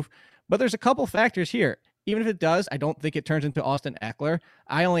improve, but there's a couple factors here. even if it does, I don't think it turns into Austin Eckler.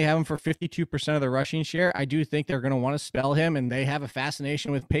 I only have him for 52% of the rushing share. I do think they're going to want to spell him, and they have a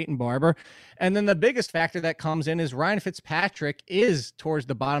fascination with Peyton Barber. And then the biggest factor that comes in is Ryan Fitzpatrick is towards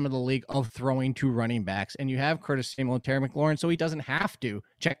the bottom of the league of throwing to running backs. And you have Curtis Samuel and Terry McLaurin, so he doesn't have to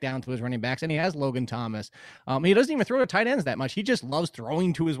check down to his running backs. And he has Logan Thomas. He doesn't even throw to tight ends that much. He just loves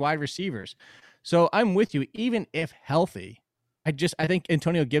throwing to his wide receivers. So I'm with you, even if healthy. I think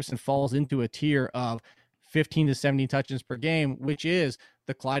Antonio Gibson falls into a tier of 15 to 17 touches per game, which is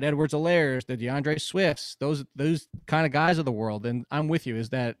the Clyde Edwards-Helaire's, the DeAndre Swifts, those kind of guys of the world. And I'm with you, is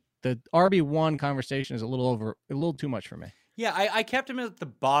that the RB1 conversation is a little too much for me. Yeah, I kept him at the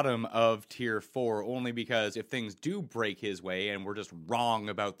bottom of tier 4 only because if things do break his way and we're just wrong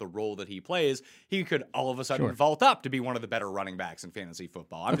about the role that he plays, he could all of a sudden vault up to be one of the better running backs in fantasy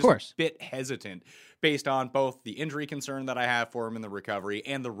football. I'm just a bit hesitant based on both the injury concern that I have for him in the recovery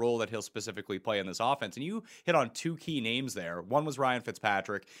and the role that he'll specifically play in this offense. And you hit on two key names there. One was Ryan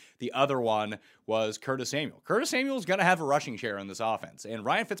Fitzpatrick. The other one was Curtis Samuel. Curtis Samuel is going to have a rushing share in this offense. And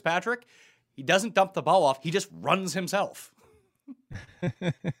Ryan Fitzpatrick, he doesn't dump the ball off. He just runs himself.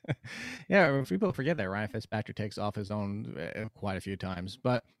 Yeah, people forget that Ryan Fitzpatrick takes off his own quite a few times.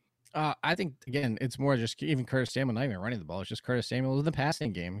 But I think, again, it's more just even Curtis Samuel not even running the ball. It's just Curtis Samuel in the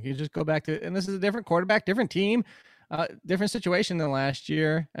passing game. You just go back to, and this is a different quarterback, different team, different situation than last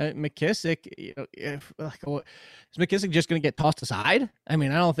year. McKissick, is McKissick just going to get tossed aside? I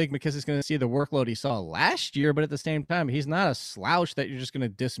mean, I don't think McKissick's going to see the workload he saw last year, but at the same time, he's not a slouch that you're just going to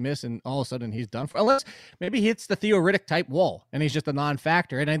dismiss and all of a sudden he's done for, unless maybe he hits the Theo Riddick type wall and he's just a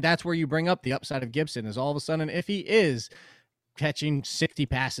non-factor. And that's where you bring up the upside of Gibson is all of a sudden, if he is catching 60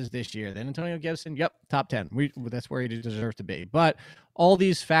 passes this year, then Antonio Gibson, top 10. That's where he deserves to be. But all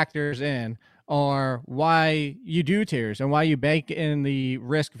these factors in are why you do tiers and why you bank in the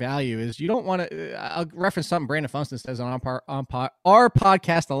risk value is you don't want to. I'll reference something Brandon Funston says on our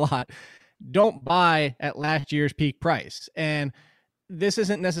podcast a lot. Don't buy at last year's peak price. And this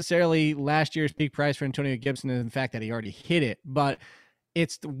isn't necessarily last year's peak price for Antonio Gibson in the fact that he already hit it, but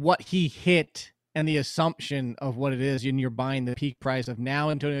it's what he hit and the assumption of what it is, and you're buying the peak price of now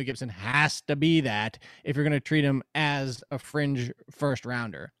Antonio Gibson has to be that if you're going to treat him as a fringe first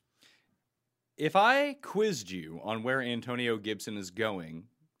rounder. If I quizzed you on where Antonio Gibson is going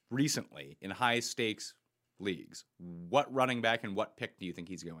recently in high stakes leagues, what running back and what pick do you think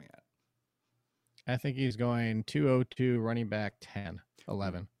he's going at? I think he's going 202, running back 10,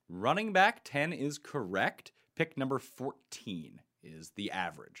 11. Running back 10 is correct. Pick number 14 is the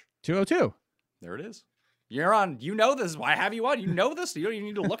average. 202. There it is. You're on. You know this. Why have you on? You know this. You don't even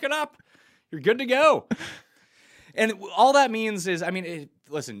need to look it up. You're good to go. And all that means is, I mean,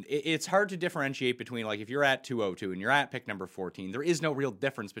 it's hard to differentiate between, like, if you're at 202 and you're at pick number 14, there is no real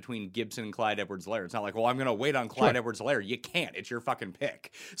difference between Gibson and Clyde Edwards-Helaire. It's not like, well, I'm going to wait on Clyde Edwards-Helaire. You can't. It's your fucking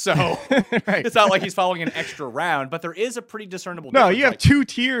pick. So right. It's not like he's following an extra round, but there is a pretty discernible difference. No, you have two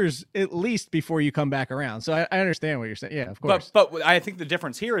tiers at least before you come back around. So I understand what you're saying. Yeah, of course. But I think the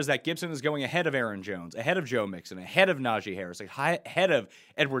difference here is that Gibson is going ahead of Aaron Jones, ahead of Joe Mixon, ahead of Najee Harris, ahead of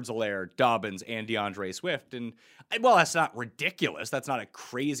Edwards-Helaire, Dobbins, and DeAndre Swift. And, well, that's not ridiculous. That's not a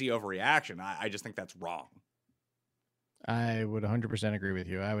crazy overreaction. I just think that's wrong. I would 100% agree with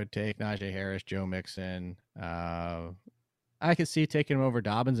you. I would take Najee Harris, Joe Mixon. I could see taking him over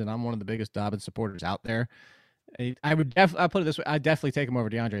Dobbins, and I'm one of the biggest Dobbins supporters out there. I'll put it this way. I'd definitely take him over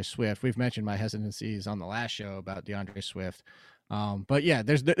DeAndre Swift. We've mentioned my hesitancies on the last show about DeAndre Swift. But yeah,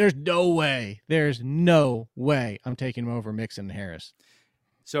 there's no way I'm taking him over Mixon and Harris.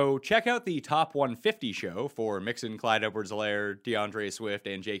 So check out the Top 150 show for Mixon, Clyde Edwards-Helaire, DeAndre Swift,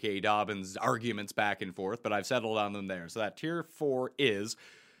 and J.K. Dobbins' arguments back and forth, but I've settled on them there. So that tier 4 is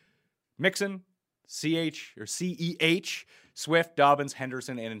Mixon, CEH, Swift, Dobbins,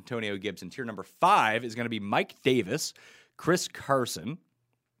 Henderson, and Antonio Gibson. Tier number 5 is going to be Mike Davis, Chris Carson,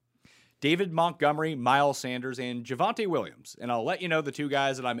 David Montgomery, Miles Sanders, and Javonte Williams. And I'll let you know the two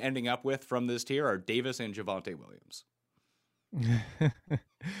guys that I'm ending up with from this tier are Davis and Javonte Williams.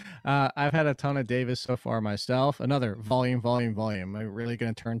 I've had a ton of Davis so far myself. Another volume. Am I really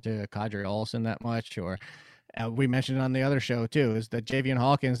going to turn to Kadri Olsen that much? Or we mentioned it on the other show too, is that Javian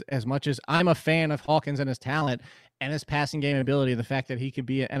Hawkins, as much as I'm a fan of Hawkins and his talent and his passing game ability, the fact that he could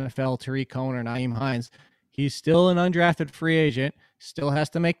be an NFL Tariq Cohen or Nyheim Hines, he's still an undrafted free agent, still has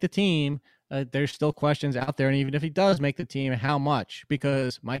to make the team. There's still questions out there. And even if he does make the team, how much?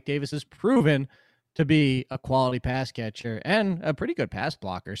 Because Mike Davis has proven to be a quality pass catcher and a pretty good pass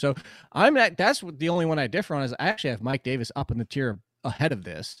blocker. So that's the only one I differ on is I actually have Mike Davis up in the tier ahead of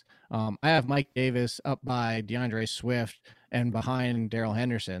this. I have Mike Davis up by DeAndre Swift and behind Darrell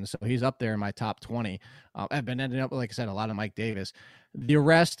Henderson. So he's up there in my top 20. I've been ending up, like I said, a lot of Mike Davis. The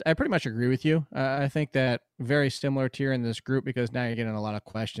rest, I pretty much agree with you. I think that very similar tier in this group, because now you're getting a lot of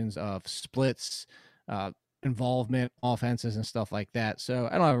questions of splits, involvement, offenses, and stuff like that. So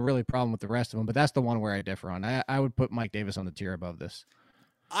I don't have a really problem with the rest of them, but that's the one where I differ on. I would put Mike Davis on the tier above this.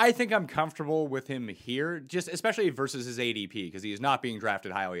 I think I'm comfortable with him here, just especially versus his ADP, because he is not being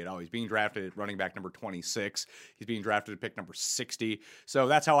drafted highly at all. He's being drafted at running back number 26. He's being drafted at pick number 60. So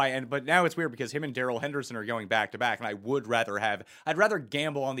that's how I end. But now it's weird because him and Darrell Henderson are going back to back, and I'd rather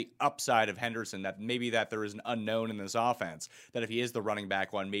gamble on the upside of Henderson, that maybe that there is an unknown in this offense, that if he is the running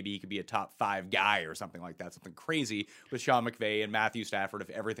back one, maybe he could be a top 5 guy or something like that, something crazy with Sean McVay and Matthew Stafford if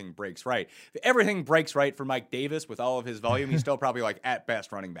everything breaks right. If everything breaks right for Mike Davis with all of his volume, he's still probably like at best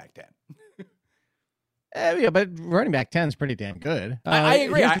running back 10. Yeah, but running back 10 is pretty damn good. I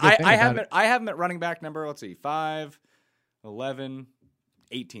agree. I have him at running back number, let's see, 5, 11,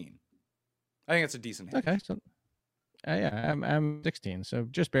 18. I think that's a decent hit. Okay, so yeah, I'm 16, so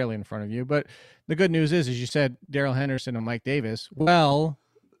just barely in front of you. But the good news is, as you said, Darrell Henderson and Mike Davis. Well,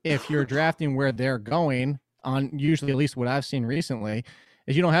 if you're drafting where they're going, on usually at least what I've seen recently,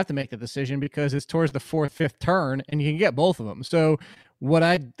 is you don't have to make the decision because it's towards the 4th, 5th turn, and you can get both of them. So what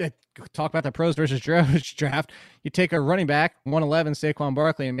I talk about the pros versus draft, you take a running back, 111, Saquon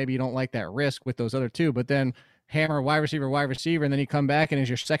Barkley, and maybe you don't like that risk with those other two, but then hammer wide receiver, and then you come back and as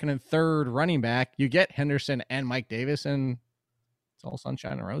your second and third running back, you get Henderson and Mike Davis, and it's all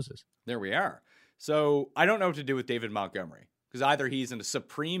sunshine and roses. There we are. So I don't know what to do with David Montgomery, because either he's in a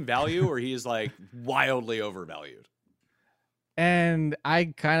supreme value or he is like wildly overvalued. And I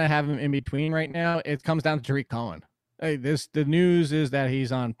kind of have him in between right now. It comes down to Tariq Cohen. The news is that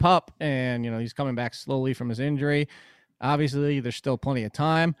he's on PUP, and he's coming back slowly from his injury. Obviously, there's still plenty of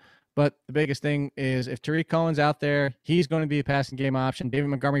time, but the biggest thing is if Tariq Cohen's out there, he's going to be a passing game option. David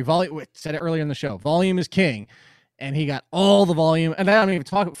Montgomery, said it earlier in the show, volume is king, and he got all the volume. And I don't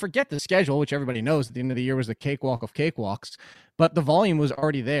even forget the schedule, which everybody knows at the end of the year was the cakewalk of cakewalks, but the volume was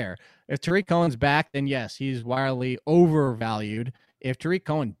already there. If Tariq Cohen's back, then yes, he's wildly overvalued. If Tariq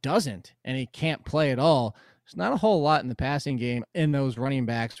Cohen doesn't and he can't play at all, there's not a whole lot in the passing game in those running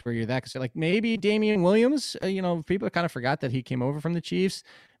backs where you're that concerned. Like maybe Damian Williams, people kind of forgot that he came over from the Chiefs.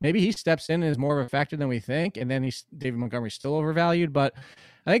 Maybe he steps in and is more of a factor than we think, and then David Montgomery's still overvalued. But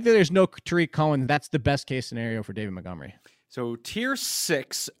I think that there's no Tariq Cohen. That's the best case scenario for David Montgomery. So tier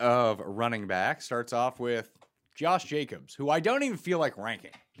 6 of running back starts off with Josh Jacobs, who I don't even feel like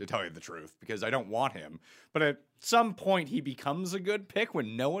ranking, to tell you the truth, because I don't want him. But at some point, he becomes a good pick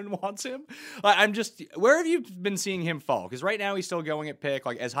when no one wants him. Where have you been seeing him fall? Because right now he's still going at pick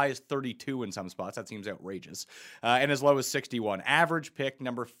like as high as 32 in some spots. That seems outrageous. And as low as 61. Average pick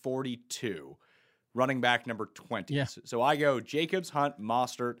number 42. Running back number 20. Yeah. So I go Jacobs, Hunt,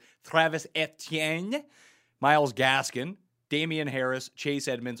 Mostert, Travis Etienne, Myles Gaskin, Damian Harris, Chase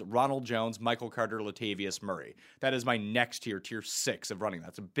Edmonds, Ronald Jones, Michael Carter, Latavius Murray. That is my next tier, tier 6 of running.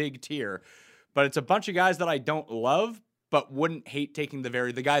 That's a big tier, but it's a bunch of guys that I don't love, but wouldn't hate taking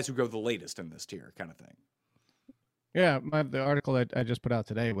the guys who go the latest in this tier kind of thing. Yeah, the article that I just put out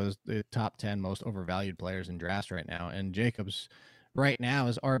today was the top 10 most overvalued players in drafts right now, and Jacobs right now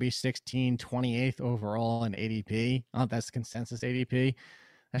is RB16, 28th overall in ADP. That's consensus ADP.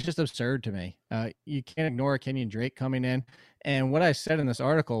 That's just absurd to me. You can't ignore Kenyon Drake coming in. And what I said in this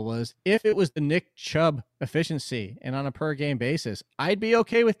article was, if it was the Nick Chubb efficiency and on a per game basis, I'd be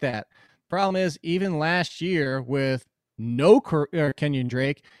okay with that. Problem is, even last year with no Kenyon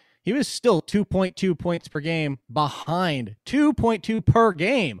Drake, he was still 2.2 points per game behind, 2.2 per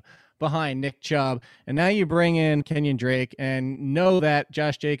game behind Nick Chubb. And now you bring in Kenyon Drake and know that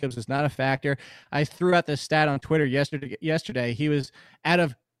Josh Jacobs is not a factor. I threw out this stat on Twitter yesterday. He was out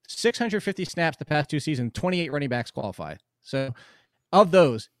of 650 snaps the past 2 seasons, 28 running backs qualify. So of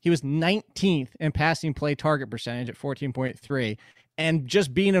those, he was 19th in passing play target percentage at 14.3. And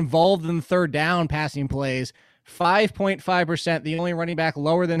just being involved in the third down passing plays, 5.5%. The only running back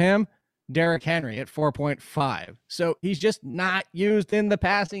lower than him, Derrick Henry at 4.5. So he's just not used in the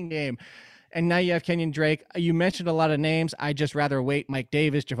passing game. And now you have Kenyon Drake. You mentioned a lot of names. I just rather wait. Mike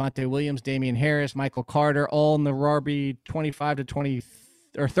Davis, Javonte Williams, Damian Harris, Michael Carter, all in the RB 25 to 20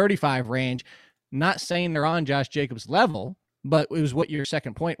 or 35 range. Not saying they're on Josh Jacobs' level, but it was what your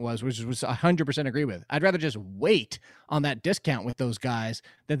second point was, which was 100% agree with. I'd rather just wait on that discount with those guys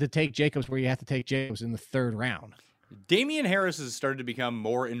than to take Jacobs where you have to take Jacobs in the third round. Damian Harris has started to become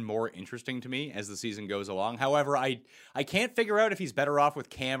more and more interesting to me as the season goes along. However, I can't figure out if he's better off with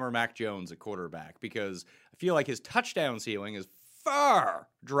Cam or Mac Jones at quarterback, because I feel like his touchdown ceiling is far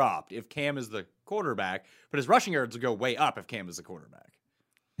dropped if Cam is the quarterback, but his rushing yards will go way up if Cam is the quarterback.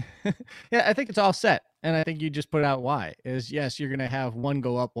 Yeah, I think it's all set. And I think you just put out why is yes, you're going to have one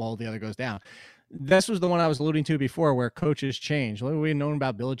go up while the other goes down. This was the one I was alluding to before where coaches change. We've known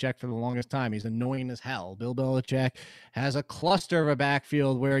about Belichick for the longest time. He's annoying as hell. Bill Belichick has a cluster of a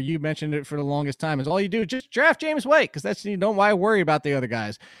backfield where you mentioned it for the longest time is all you do, just draft James White because that's you don't why worry about the other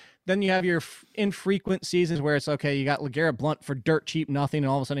guys. Then you have your infrequent seasons where it's okay. You got LeGarrette Blount for dirt cheap nothing, and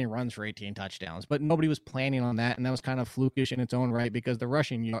all of a sudden he runs for 18 touchdowns. But nobody was planning on that, and that was kind of flukish in its own right because the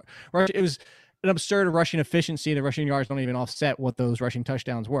it was an absurd rushing efficiency. The rushing yards don't even offset what those rushing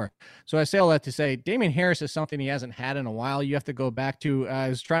touchdowns were. So I say all that to say Damien Harris is something he hasn't had in a while. You have to go back to, I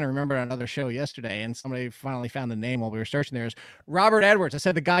was trying to remember another show yesterday, and somebody finally found the name while we were searching there. Is Robert Edwards. I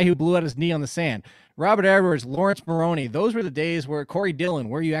said the guy who blew out his knee on the sand. Robert Edwards, Lawrence Maroney. Those were the days where Corey Dillon,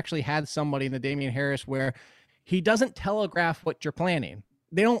 where you actually had somebody in the Damien Harris where he doesn't telegraph what you're planning.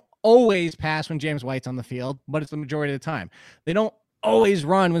 They don't always pass when James White's on the field, but it's the majority of the time. They don't always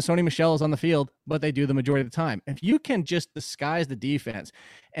run when Sony Michel is on the field, but they do the majority of the time. If you can just disguise the defense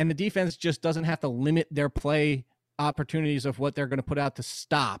and the defense just doesn't have to limit their play opportunities of what they're going to put out to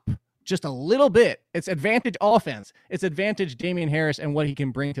stop just a little bit, it's advantage offense. It's advantage Damien Harris and what he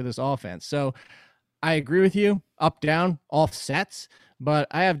can bring to this offense. So I agree with you, up, down, offsets, but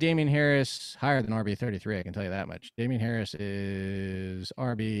I have Damien Harris higher than RB33. I can tell you that much. Damien Harris is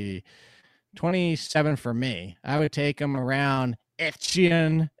RB 27 for me. I would take him around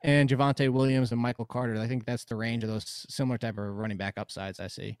Etienne and Javonte Williams and Michael Carter. I think that's the range of those similar type of running back upsides I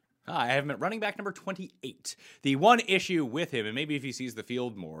see. I have him at running back number 28. The one issue with him, and maybe if he sees the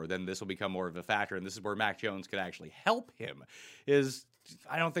field more, then this will become more of a factor, and this is where Mac Jones could actually help him, is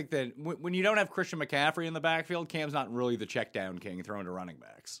I don't think that when you don't have Christian McCaffrey in the backfield, Cam's not really the check down king throwing to running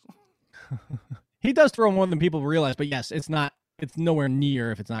backs. He does throw more than people realize, but yes, it's nowhere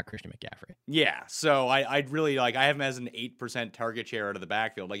near if it's not Christian McCaffrey. Yeah, so I'd really I have him as an 8% target share out of the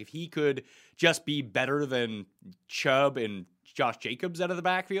backfield. Like if he could just be better than Chubb and Josh Jacobs out of the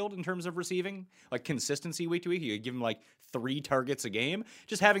backfield in terms of receiving, like consistency week to week, you could give him like 3 targets a game.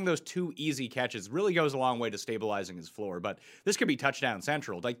 Just having those 2 easy catches really goes a long way to stabilizing his floor. But this could be touchdown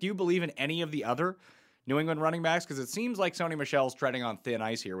central. Like, do you believe in any of the other New England running backs? Because it seems like Sony Michel's treading on thin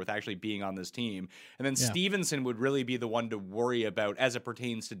ice here with actually being on this team. And then Stevenson would really be the one to worry about as it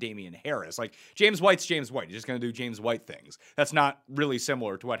pertains to Damien Harris. Like, James White's James White. He's just going to do James White things. That's not really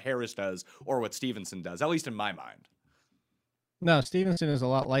similar to what Harris does or what Stevenson does, at least in my mind. No, Stevenson is a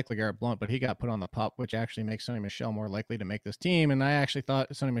lot like LeGarrette Blount, but he got put on the pup, which actually makes Sony Michel more likely to make this team. And I actually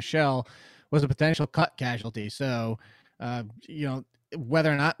thought Sony Michel was a potential cut casualty. So,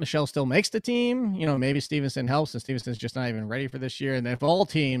 whether or not Michel still makes the team, maybe Stevenson helps, and Stevenson's just not even ready for this year. And if all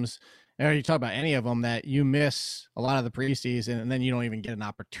teams, you talk about any of them, that you miss a lot of the preseason and then you don't even get an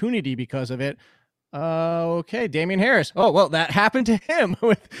opportunity because of it. Okay, Damien Harris. Oh, well, that happened to him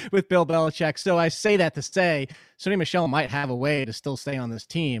with Bill Belichick. So I say that to say Sony Michel might have a way to still stay on this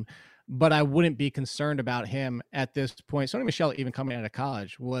team, but I wouldn't be concerned about him at this point. Sony Michel, even coming out of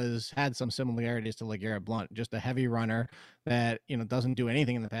college, had some similarities to LeGarrette Blount, just a heavy runner that doesn't do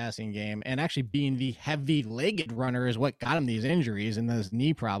anything in the passing game, and actually being the heavy-legged runner is what got him these injuries and those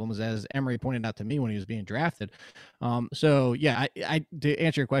knee problems, as Emery pointed out to me when he was being drafted. So yeah, I to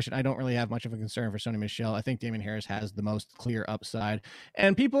answer your question, I don't really have much of a concern for Sony Michel. I think Damien Harris has the most clear upside,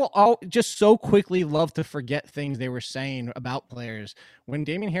 and people all just so quickly love to forget things they were saying about players. When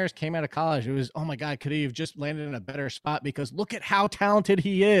Damien Harris came out of college, it was, oh my God, could he have just landed in a better spot because look at how talented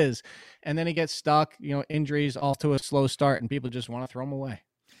he is. And then he gets stuck, injuries off to a slow start, and people just want to throw him away.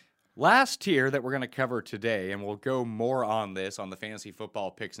 Last tier that we're going to cover today, and we'll go more on this on the Fantasy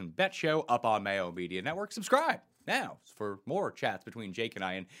Football Picks and Bet Show up on Mayo Media Network. Subscribe now for more chats between Jake and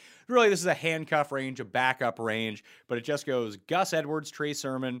I. And really, this is a handcuff range, a backup range, but it just goes Gus Edwards, Trey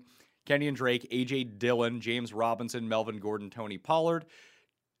Sermon, Kenyon Drake, A.J. Dillon, James Robinson, Melvin Gordon, Tony Pollard,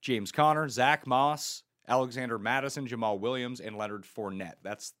 James Conner, Zach Moss, Alexander Madison, Jamal Williams, and Leonard Fournette.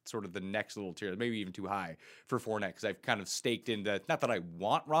 That's sort of the next little tier, maybe even too high for Fournette, because I've kind of staked into, not that I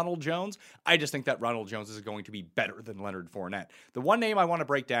want Ronald Jones, I just think that Ronald Jones is going to be better than Leonard Fournette. The one name I want to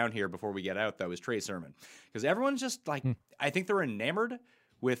break down here before we get out, though, is Trey Sermon, because everyone's just like, I think they're enamored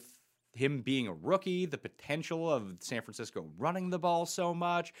with him being a rookie, the potential of San Francisco running the ball so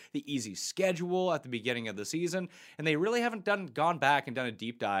much, the easy schedule at the beginning of the season, and they really haven't gone back and done a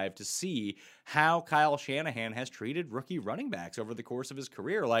deep dive to see how Kyle Shanahan has treated rookie running backs over the course of his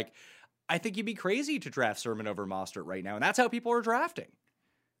career. Like, I think you'd be crazy to draft Sermon over Mostert right now, and that's how people are drafting.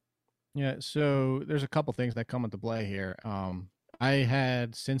 Yeah, so there's a couple things that come into play here. I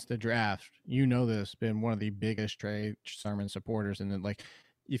had, since the draft, this, been one of the biggest Trey Sermon supporters. And then, like,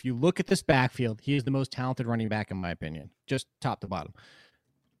 if you look at this backfield, he is the most talented running back, in my opinion, just top to bottom.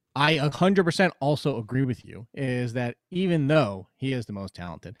 I 100% also agree with you, is that even though he is the most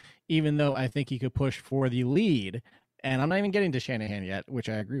talented, even though I think he could push for the lead, and I'm not even getting to Shanahan yet, which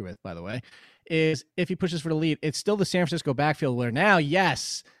I agree with, by the way, is if he pushes for the lead, it's still the San Francisco backfield where now,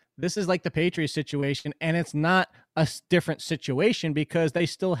 yes, this is like the Patriots situation, and it's not a different situation because they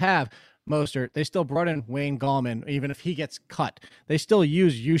still have Mostert. They still brought in Wayne Gallman, even if he gets cut. They still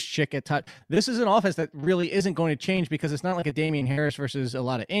use Juszczyk at touch. This is an offense that really isn't going to change because it's not like a Damian Harris versus a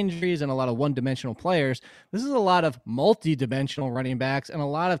lot of injuries and a lot of one-dimensional players. This is a lot of multi-dimensional running backs and a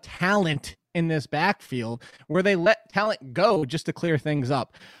lot of talent in this backfield where they let talent go just to clear things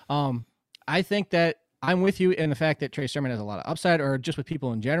up. I think that I'm with you in the fact that Trey Sermon has a lot of upside, or just with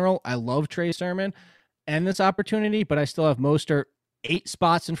people in general. I love Trey Sermon and this opportunity, but I still have Mostert 8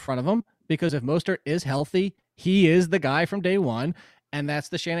 spots in front of him because if Mostert is healthy, he is the guy from day one. And that's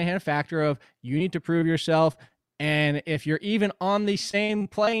the Shanahan factor of you need to prove yourself. And if you're even on the same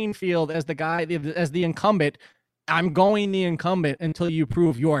playing field as the guy, as the incumbent, I'm going the incumbent until you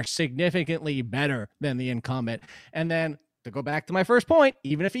prove you're significantly better than the incumbent. And then to go back to my first point,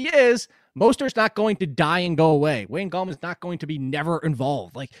 even if he is, Mostert's not going to die and go away. Wayne Gallman's not going to be never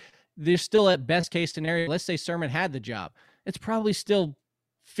involved. Like, there's still, at best case scenario, let's say Sermon had the job, it's probably still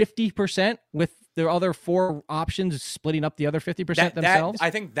 50% with the other 4 options splitting up the other 50% themselves. I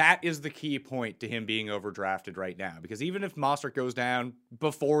think that is the key point to him being overdrafted right now, because even if Mostert goes down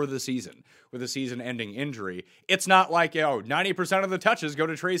before the season with a season-ending injury, it's not like 90% of the touches go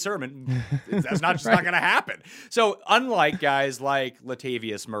to Trey Sermon. That's not just not going to happen. So unlike guys like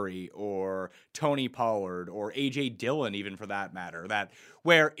Latavius Murray or Tony Pollard or AJ Dillon, even for that matter, that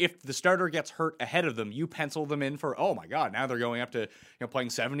where if the starter gets hurt ahead of them, you pencil them in for, oh my God, now they're going up to playing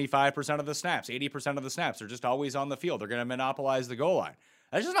 75% of the snaps, 80% of the snaps. They're just always on the field. They're going to monopolize the goal line.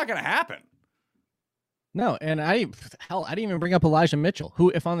 That's just not going to happen. No, and I didn't even bring up Elijah Mitchell,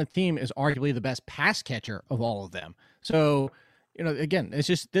 who, if on the team, is arguably the best pass catcher of all of them. So, again, it's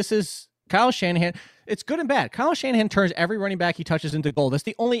just, this is Kyle Shanahan. It's good and bad. Kyle Shanahan turns every running back he touches into gold. That's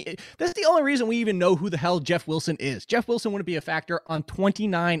the only reason we even know who the hell Jeff Wilson is. Jeff Wilson wouldn't be a factor on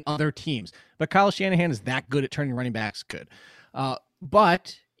 29 other teams, but Kyle Shanahan is that good at turning running backs good.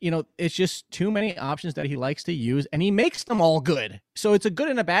 But it's just too many options that he likes to use, and he makes them all good. So it's a good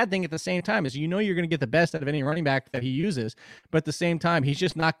and a bad thing at the same time, is you're going to get the best out of any running back that he uses, but at the same time, he's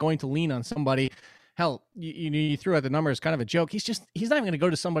just not going to lean on somebody. Hell, you threw out the numbers, kind of a joke. He's not even going to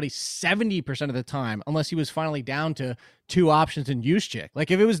go to somebody 70% of the time unless he was finally down to 2 options in Juszczyk. Like,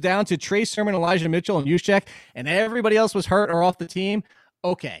 if it was down to Trey Sermon, Elijah Mitchell, and Juszczyk, and everybody else was hurt or off the team,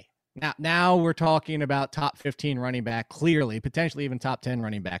 okay. Now we're talking about top 15 running back, clearly, potentially even top 10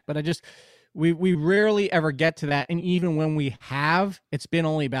 running back. But we rarely ever get to that. And even when we have, it's been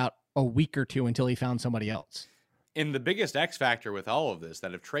only about a week or 2 until he found somebody else. And the biggest X factor with all of this,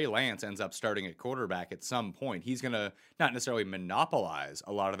 that if Trey Lance ends up starting at quarterback at some point, he's going to not necessarily monopolize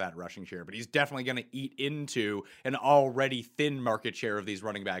a lot of that rushing share, but he's definitely going to eat into an already thin market share of these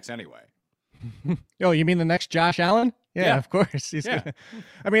running backs anyway. Oh, you mean the next Josh Allen? Yeah. Of course. Gonna,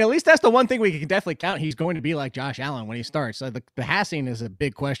 I mean, at least that's the one thing we can definitely count. He's going to be like Josh Allen when he starts. So the passing is a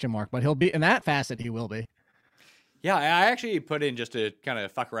big question mark, but he'll be in that facet. He will be. Yeah, I actually put in, just to kind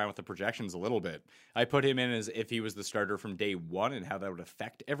of fuck around with the projections a little bit, I put him in as if he was the starter from day one and how that would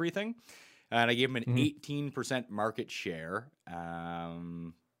affect everything. And I gave him an 18% market share,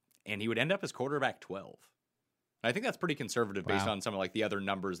 and he would end up as quarterback 12. I think that's pretty conservative based on some of like the other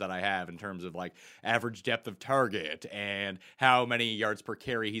numbers that I have in terms of like average depth of target and how many yards per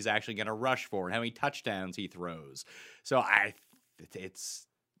carry he's actually going to rush for and how many touchdowns he throws. So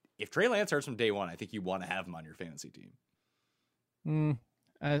if Trey Lance starts from day one, I think you want to have him on your fantasy team.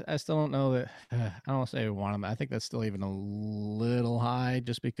 I still don't know that. I don't say I want him. I think that's still even a little high,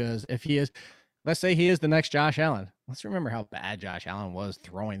 just because if he is, let's say he is the next Josh Allen. Let's remember how bad Josh Allen was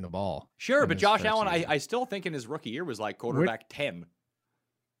throwing the ball. Sure, but Josh Allen, I still think in his rookie year was like quarterback 10.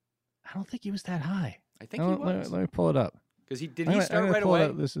 I don't think he was that high. I think he was. Let me pull it up. Because did he start right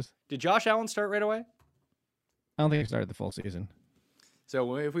away? Did Josh Allen start right away? I don't think he started the full season.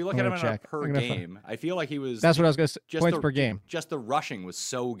 So if we look at him on a per game, I feel like he was. That's what I was going to say. Points per game. Just the rushing was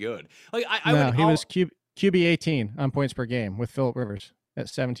so good. Like he was QB 18 on points per game with Phillip Rivers at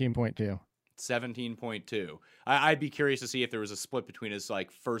 17.2. 17.2. I'd be curious to see if there was a split between his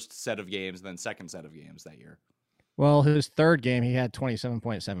like first set of games and then second set of games that year. Well, his third game he had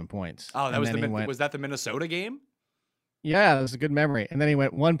 27.7 points. Oh, that was that the Minnesota game? Yeah, that's a good memory. And then he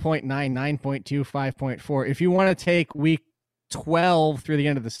went 1.9, 9.2, 5.4. If you want to take week 12 through the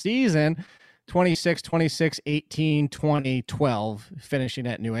end of the season, 26, 26, 18, 20, 12, finishing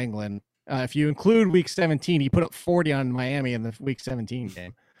at New England. If you include week 17, he put up 40 on Miami in the week 17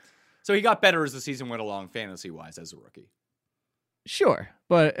 game. So he got better as the season went along, fantasy-wise, as a rookie. Sure.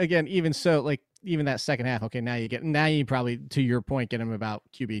 But again, even so, like, even that second half, okay, now you probably, to your point, get him about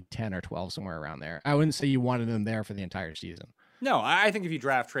QB 10 or 12, somewhere around there. I wouldn't say you wanted him there for the entire season. No, I think if you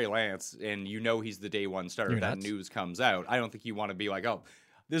draft Trey Lance and you know he's the day one starter, that news comes out, I don't think you want to be like, oh,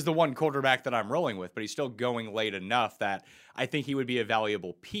 this is the one quarterback that I'm rolling with, but he's still going late enough that I think he would be a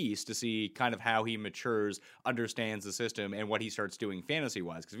valuable piece to see kind of how he matures, understands the system, and what he starts doing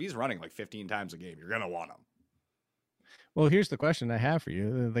fantasy-wise. Because if he's running like 15 times a game, you're going to want him. Well, here's the question I have for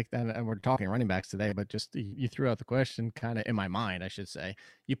you. Like, and we're talking running backs today, but just you threw out the question kind of in my mind, I should say.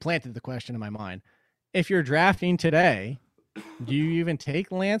 You planted the question in my mind. If you're drafting today, do you even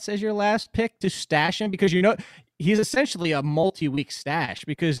take Lance as your last pick to stash him? Because he's essentially a multi-week stash,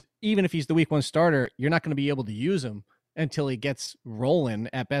 because even if he's the week one starter, you're not going to be able to use him until he gets rolling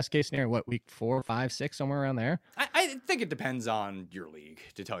at best case scenario, week 4, 5, 6, somewhere around there? I think it depends on your league,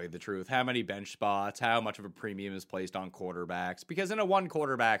 to tell you the truth. How many bench spots, how much of a premium is placed on quarterbacks. Because in a one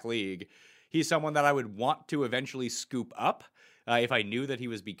quarterback league, he's someone that I would want to eventually scoop up if I knew that he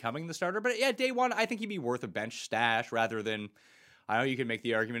was becoming the starter. But yeah, day one, I think he'd be worth a bench stash rather than, I know you can make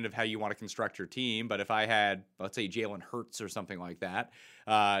the argument of how you want to construct your team, but if I had, let's say, Jalen Hurts or something like that,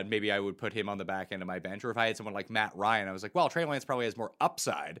 maybe I would put him on the back end of my bench. Or if I had someone like Matt Ryan, I was like, well, Trey Lance probably has more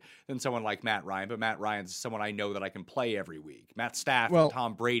upside than someone like Matt Ryan, but Matt Ryan's someone I know that I can play every week. Matt Stafford,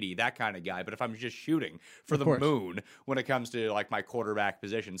 Tom Brady, that kind of guy. But if I'm just shooting for the moon when it comes to like my quarterback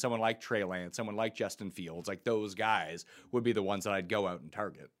position, someone like Trey Lance, someone like Justin Fields, like those guys would be the ones that I'd go out and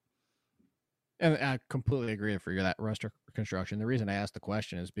target. And I completely agree for that roster construction. The reason I asked the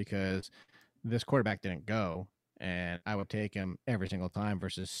question is because this quarterback didn't go, and I would take him every single time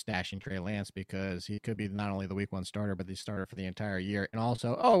versus stashing Trey Lance, because he could be not only the week one starter, but the starter for the entire year. And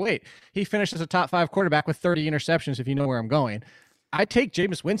also, oh, wait, he finished as a top 5 quarterback with 30 interceptions, if you know where I'm going. I'd take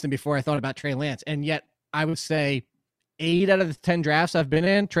Jameis Winston before I thought about Trey Lance, and yet I would say 8 out of the 10 drafts I've been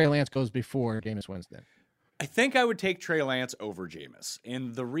in, Trey Lance goes before Jameis Winston. I think I would take Trey Lance over Jameis.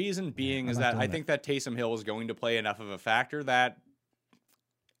 And the reason being is that I think that Taysom Hill is going to play enough of a factor that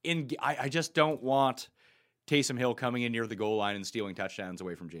I just don't want Taysom Hill coming in near the goal line and stealing touchdowns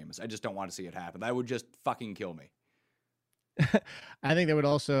away from Jameis. I just don't want to see it happen. That would just fucking kill me. I think that would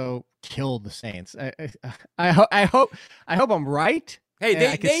also kill the Saints. I hope I'm right. Hey,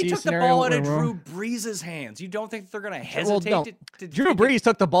 they took the ball out of Drew Brees' hands. You don't think they're going to hesitate? Drew Brees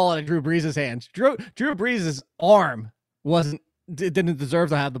took the ball out of Drew Brees' hands. Drew Brees' arm didn't deserve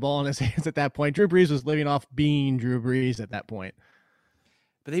to have the ball in his hands at that point. Drew Brees was living off being Drew Brees at that point.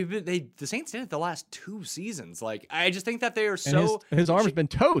 But the Saints did it the last 2 seasons. Like, I just think that they are so... His arm's been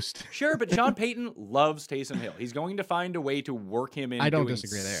toast. Sure, but Sean Payton loves Taysom Hill. He's going to find a way to work him in I don't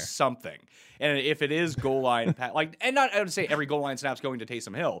disagree there. Something. And if it is goal line... and not, I would say every goal line snap's going to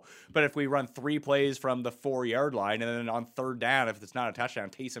Taysom Hill, but if we run 3 plays from the 4-yard line, and then on third down, if it's not a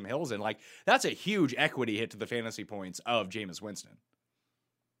touchdown, Taysom Hill's in, like, that's a huge equity hit to the fantasy points of Jameis Winston.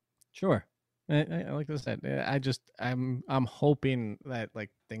 Sure. Like I said, I'm hoping that like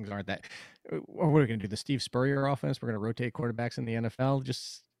things aren't that. What are we going to do? The Steve Spurrier offense? We're going to rotate quarterbacks in the NFL?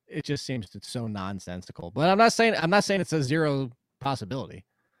 It just seems it's so nonsensical. But I'm not saying it's a zero possibility.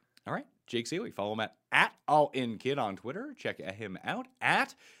 All right, Jake Seeley, follow him at AllInKid on Twitter. Check him out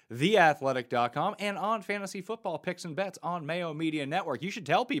at theathletic.com and on Fantasy Football Picks and Bets on Mayo Media Network. You should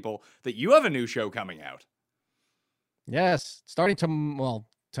tell people that you have a new show coming out. Yes, starting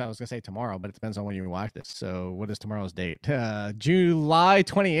I was going to say tomorrow, but it depends on when you watch this. So what is tomorrow's date? July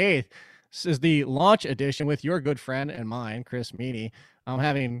 28th. This is the launch edition with your good friend and mine, Chris Meany. I'm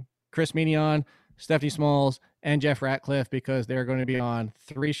having Chris Meany on, Stephanie Smalls, and Jeff Ratcliffe, because they're going to be on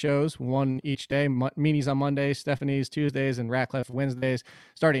 3 shows, one each day. Meany's on Mondays, Stephanie's Tuesdays, and Ratcliffe Wednesdays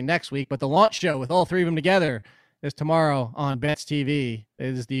starting next week. But the launch show with all 3 of them together is tomorrow on Bets TV. It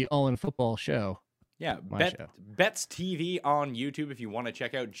is the All in Football show. Yeah, Bets TV on YouTube if you want to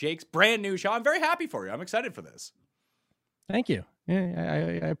check out Jake's brand new show. I'm very happy for you. I'm excited for this. Thank you.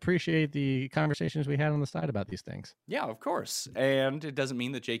 Yeah, I appreciate the conversations we had on the side about these things. Yeah, of course. And it doesn't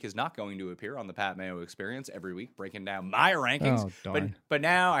mean that Jake is not going to appear on the Pat Mayo Experience every week, breaking down my rankings. Oh, darn. But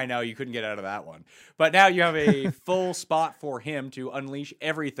now, I know you couldn't get out of that one. But now you have a full spot for him to unleash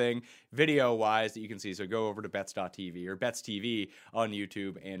everything video-wise that you can see. So go over to Bets.tv or Bets TV on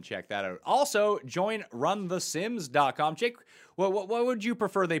YouTube and check that out. Also, join RunTheSims.com. Jake, what would you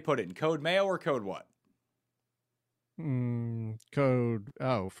prefer they put in? Code Mayo or code what? Code.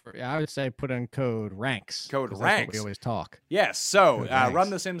 I would say put in code ranks. Code 'cause ranks. That's what we always talk. Yes, so Ranks.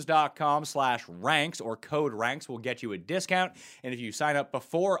 runthesims.com/ranks or code ranks will get you a discount. And if you sign up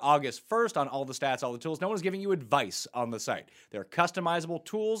before August 1st on all the stats, all the tools, no one's giving you advice on the site. They're customizable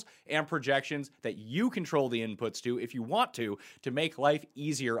tools and projections that you control the inputs to if you want to make life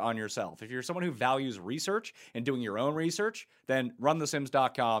easier on yourself. If you're someone who values research and doing your own research, then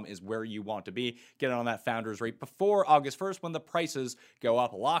runthesims.com is where you want to be. Get on that founder's rate before August 1st when the prices go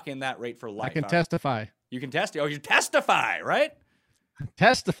up. Lock in that rate for life. I can testify. You can test. Oh, you testify, right?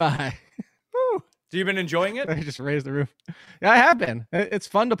 Testify. Woo. So you've been enjoying it? I just raised the roof. Yeah, I have been. It's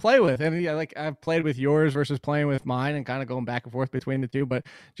fun to play with, and yeah, like I've played with yours versus playing with mine, and kind of going back and forth between the two. But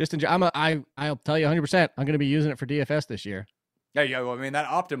just enjoy. I'll tell you 100%. I'm going to be using it for DFS this year. Yeah, well, I mean, that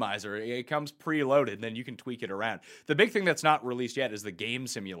optimizer, it comes preloaded, and then you can tweak it around. The big thing that's not released yet is the game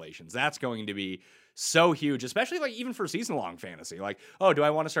simulations. That's going to be so huge, especially like even for season-long fantasy. Like, oh, do I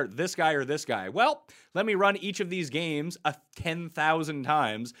want to start this guy or this guy? Well, let me run each of these games 10,000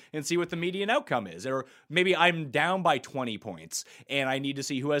 times and see what the median outcome is. Or maybe I'm down by 20 points, and I need to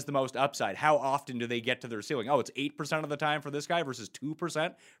see who has the most upside. How often do they get to their ceiling? Oh, it's 8% of the time for this guy versus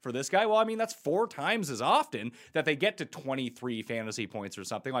 2% for this guy. Well, I mean, that's 4 times as often that they get to 23 fantasy points or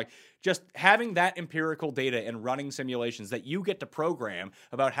something. Like, just having that empirical data and running simulations that you get to program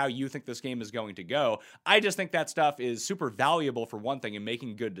about how you think this game is going to go. I just think that stuff is super valuable for one thing in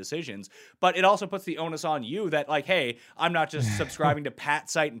making good decisions, but it also puts the onus on you that, like, hey, I'm not just subscribing to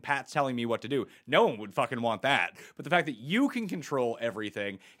Pat's site and Pat's telling me what to do. No one would fucking want that. But the fact that you can control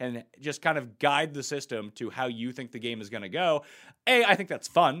everything and just kind of guide the system to how you think the game is going to go, I think that's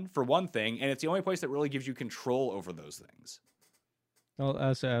fun for one thing, and it's the only place that really gives you control over those things. Well,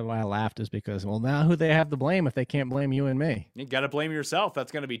 that's why I laughed is because, well, now who they have to blame if they can't blame you and me? You got to blame yourself.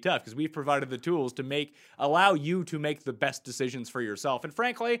 That's going to be tough because we've provided the tools to allow you to make the best decisions for yourself. And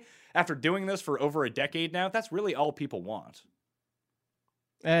frankly, after doing this for over a decade now, that's really all people want.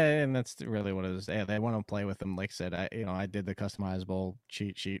 And that's really what it is. They want to play with them. Like I said, I did the customizable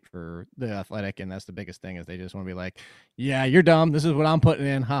cheat sheet for the Athletic, and that's the biggest thing is they just want to be like, yeah, you're dumb. This is what I'm putting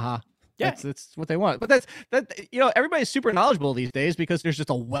in. Haha. Yeah. That's what they want. But everybody's super knowledgeable these days because there's just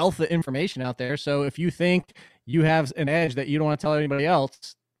a wealth of information out there. So if you think you have an edge that you don't want to tell anybody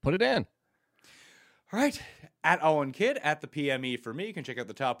else, put it in. All right. At Owen Kidd, at the PME for me. You can check out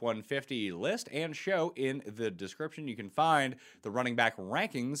the top 150 list and show in the description. You can find the running back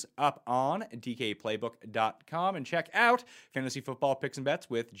rankings up on DKPlaybook.com and check out Fantasy Football Picks and Bets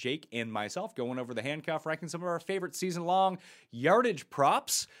with Jake and myself going over the handcuff, ranking some of our favorite season-long yardage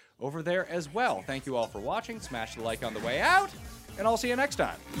props over there as well. Thank you all for watching. Smash the like on the way out, and I'll see you next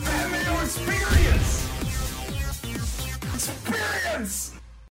time. Family experience! Experience!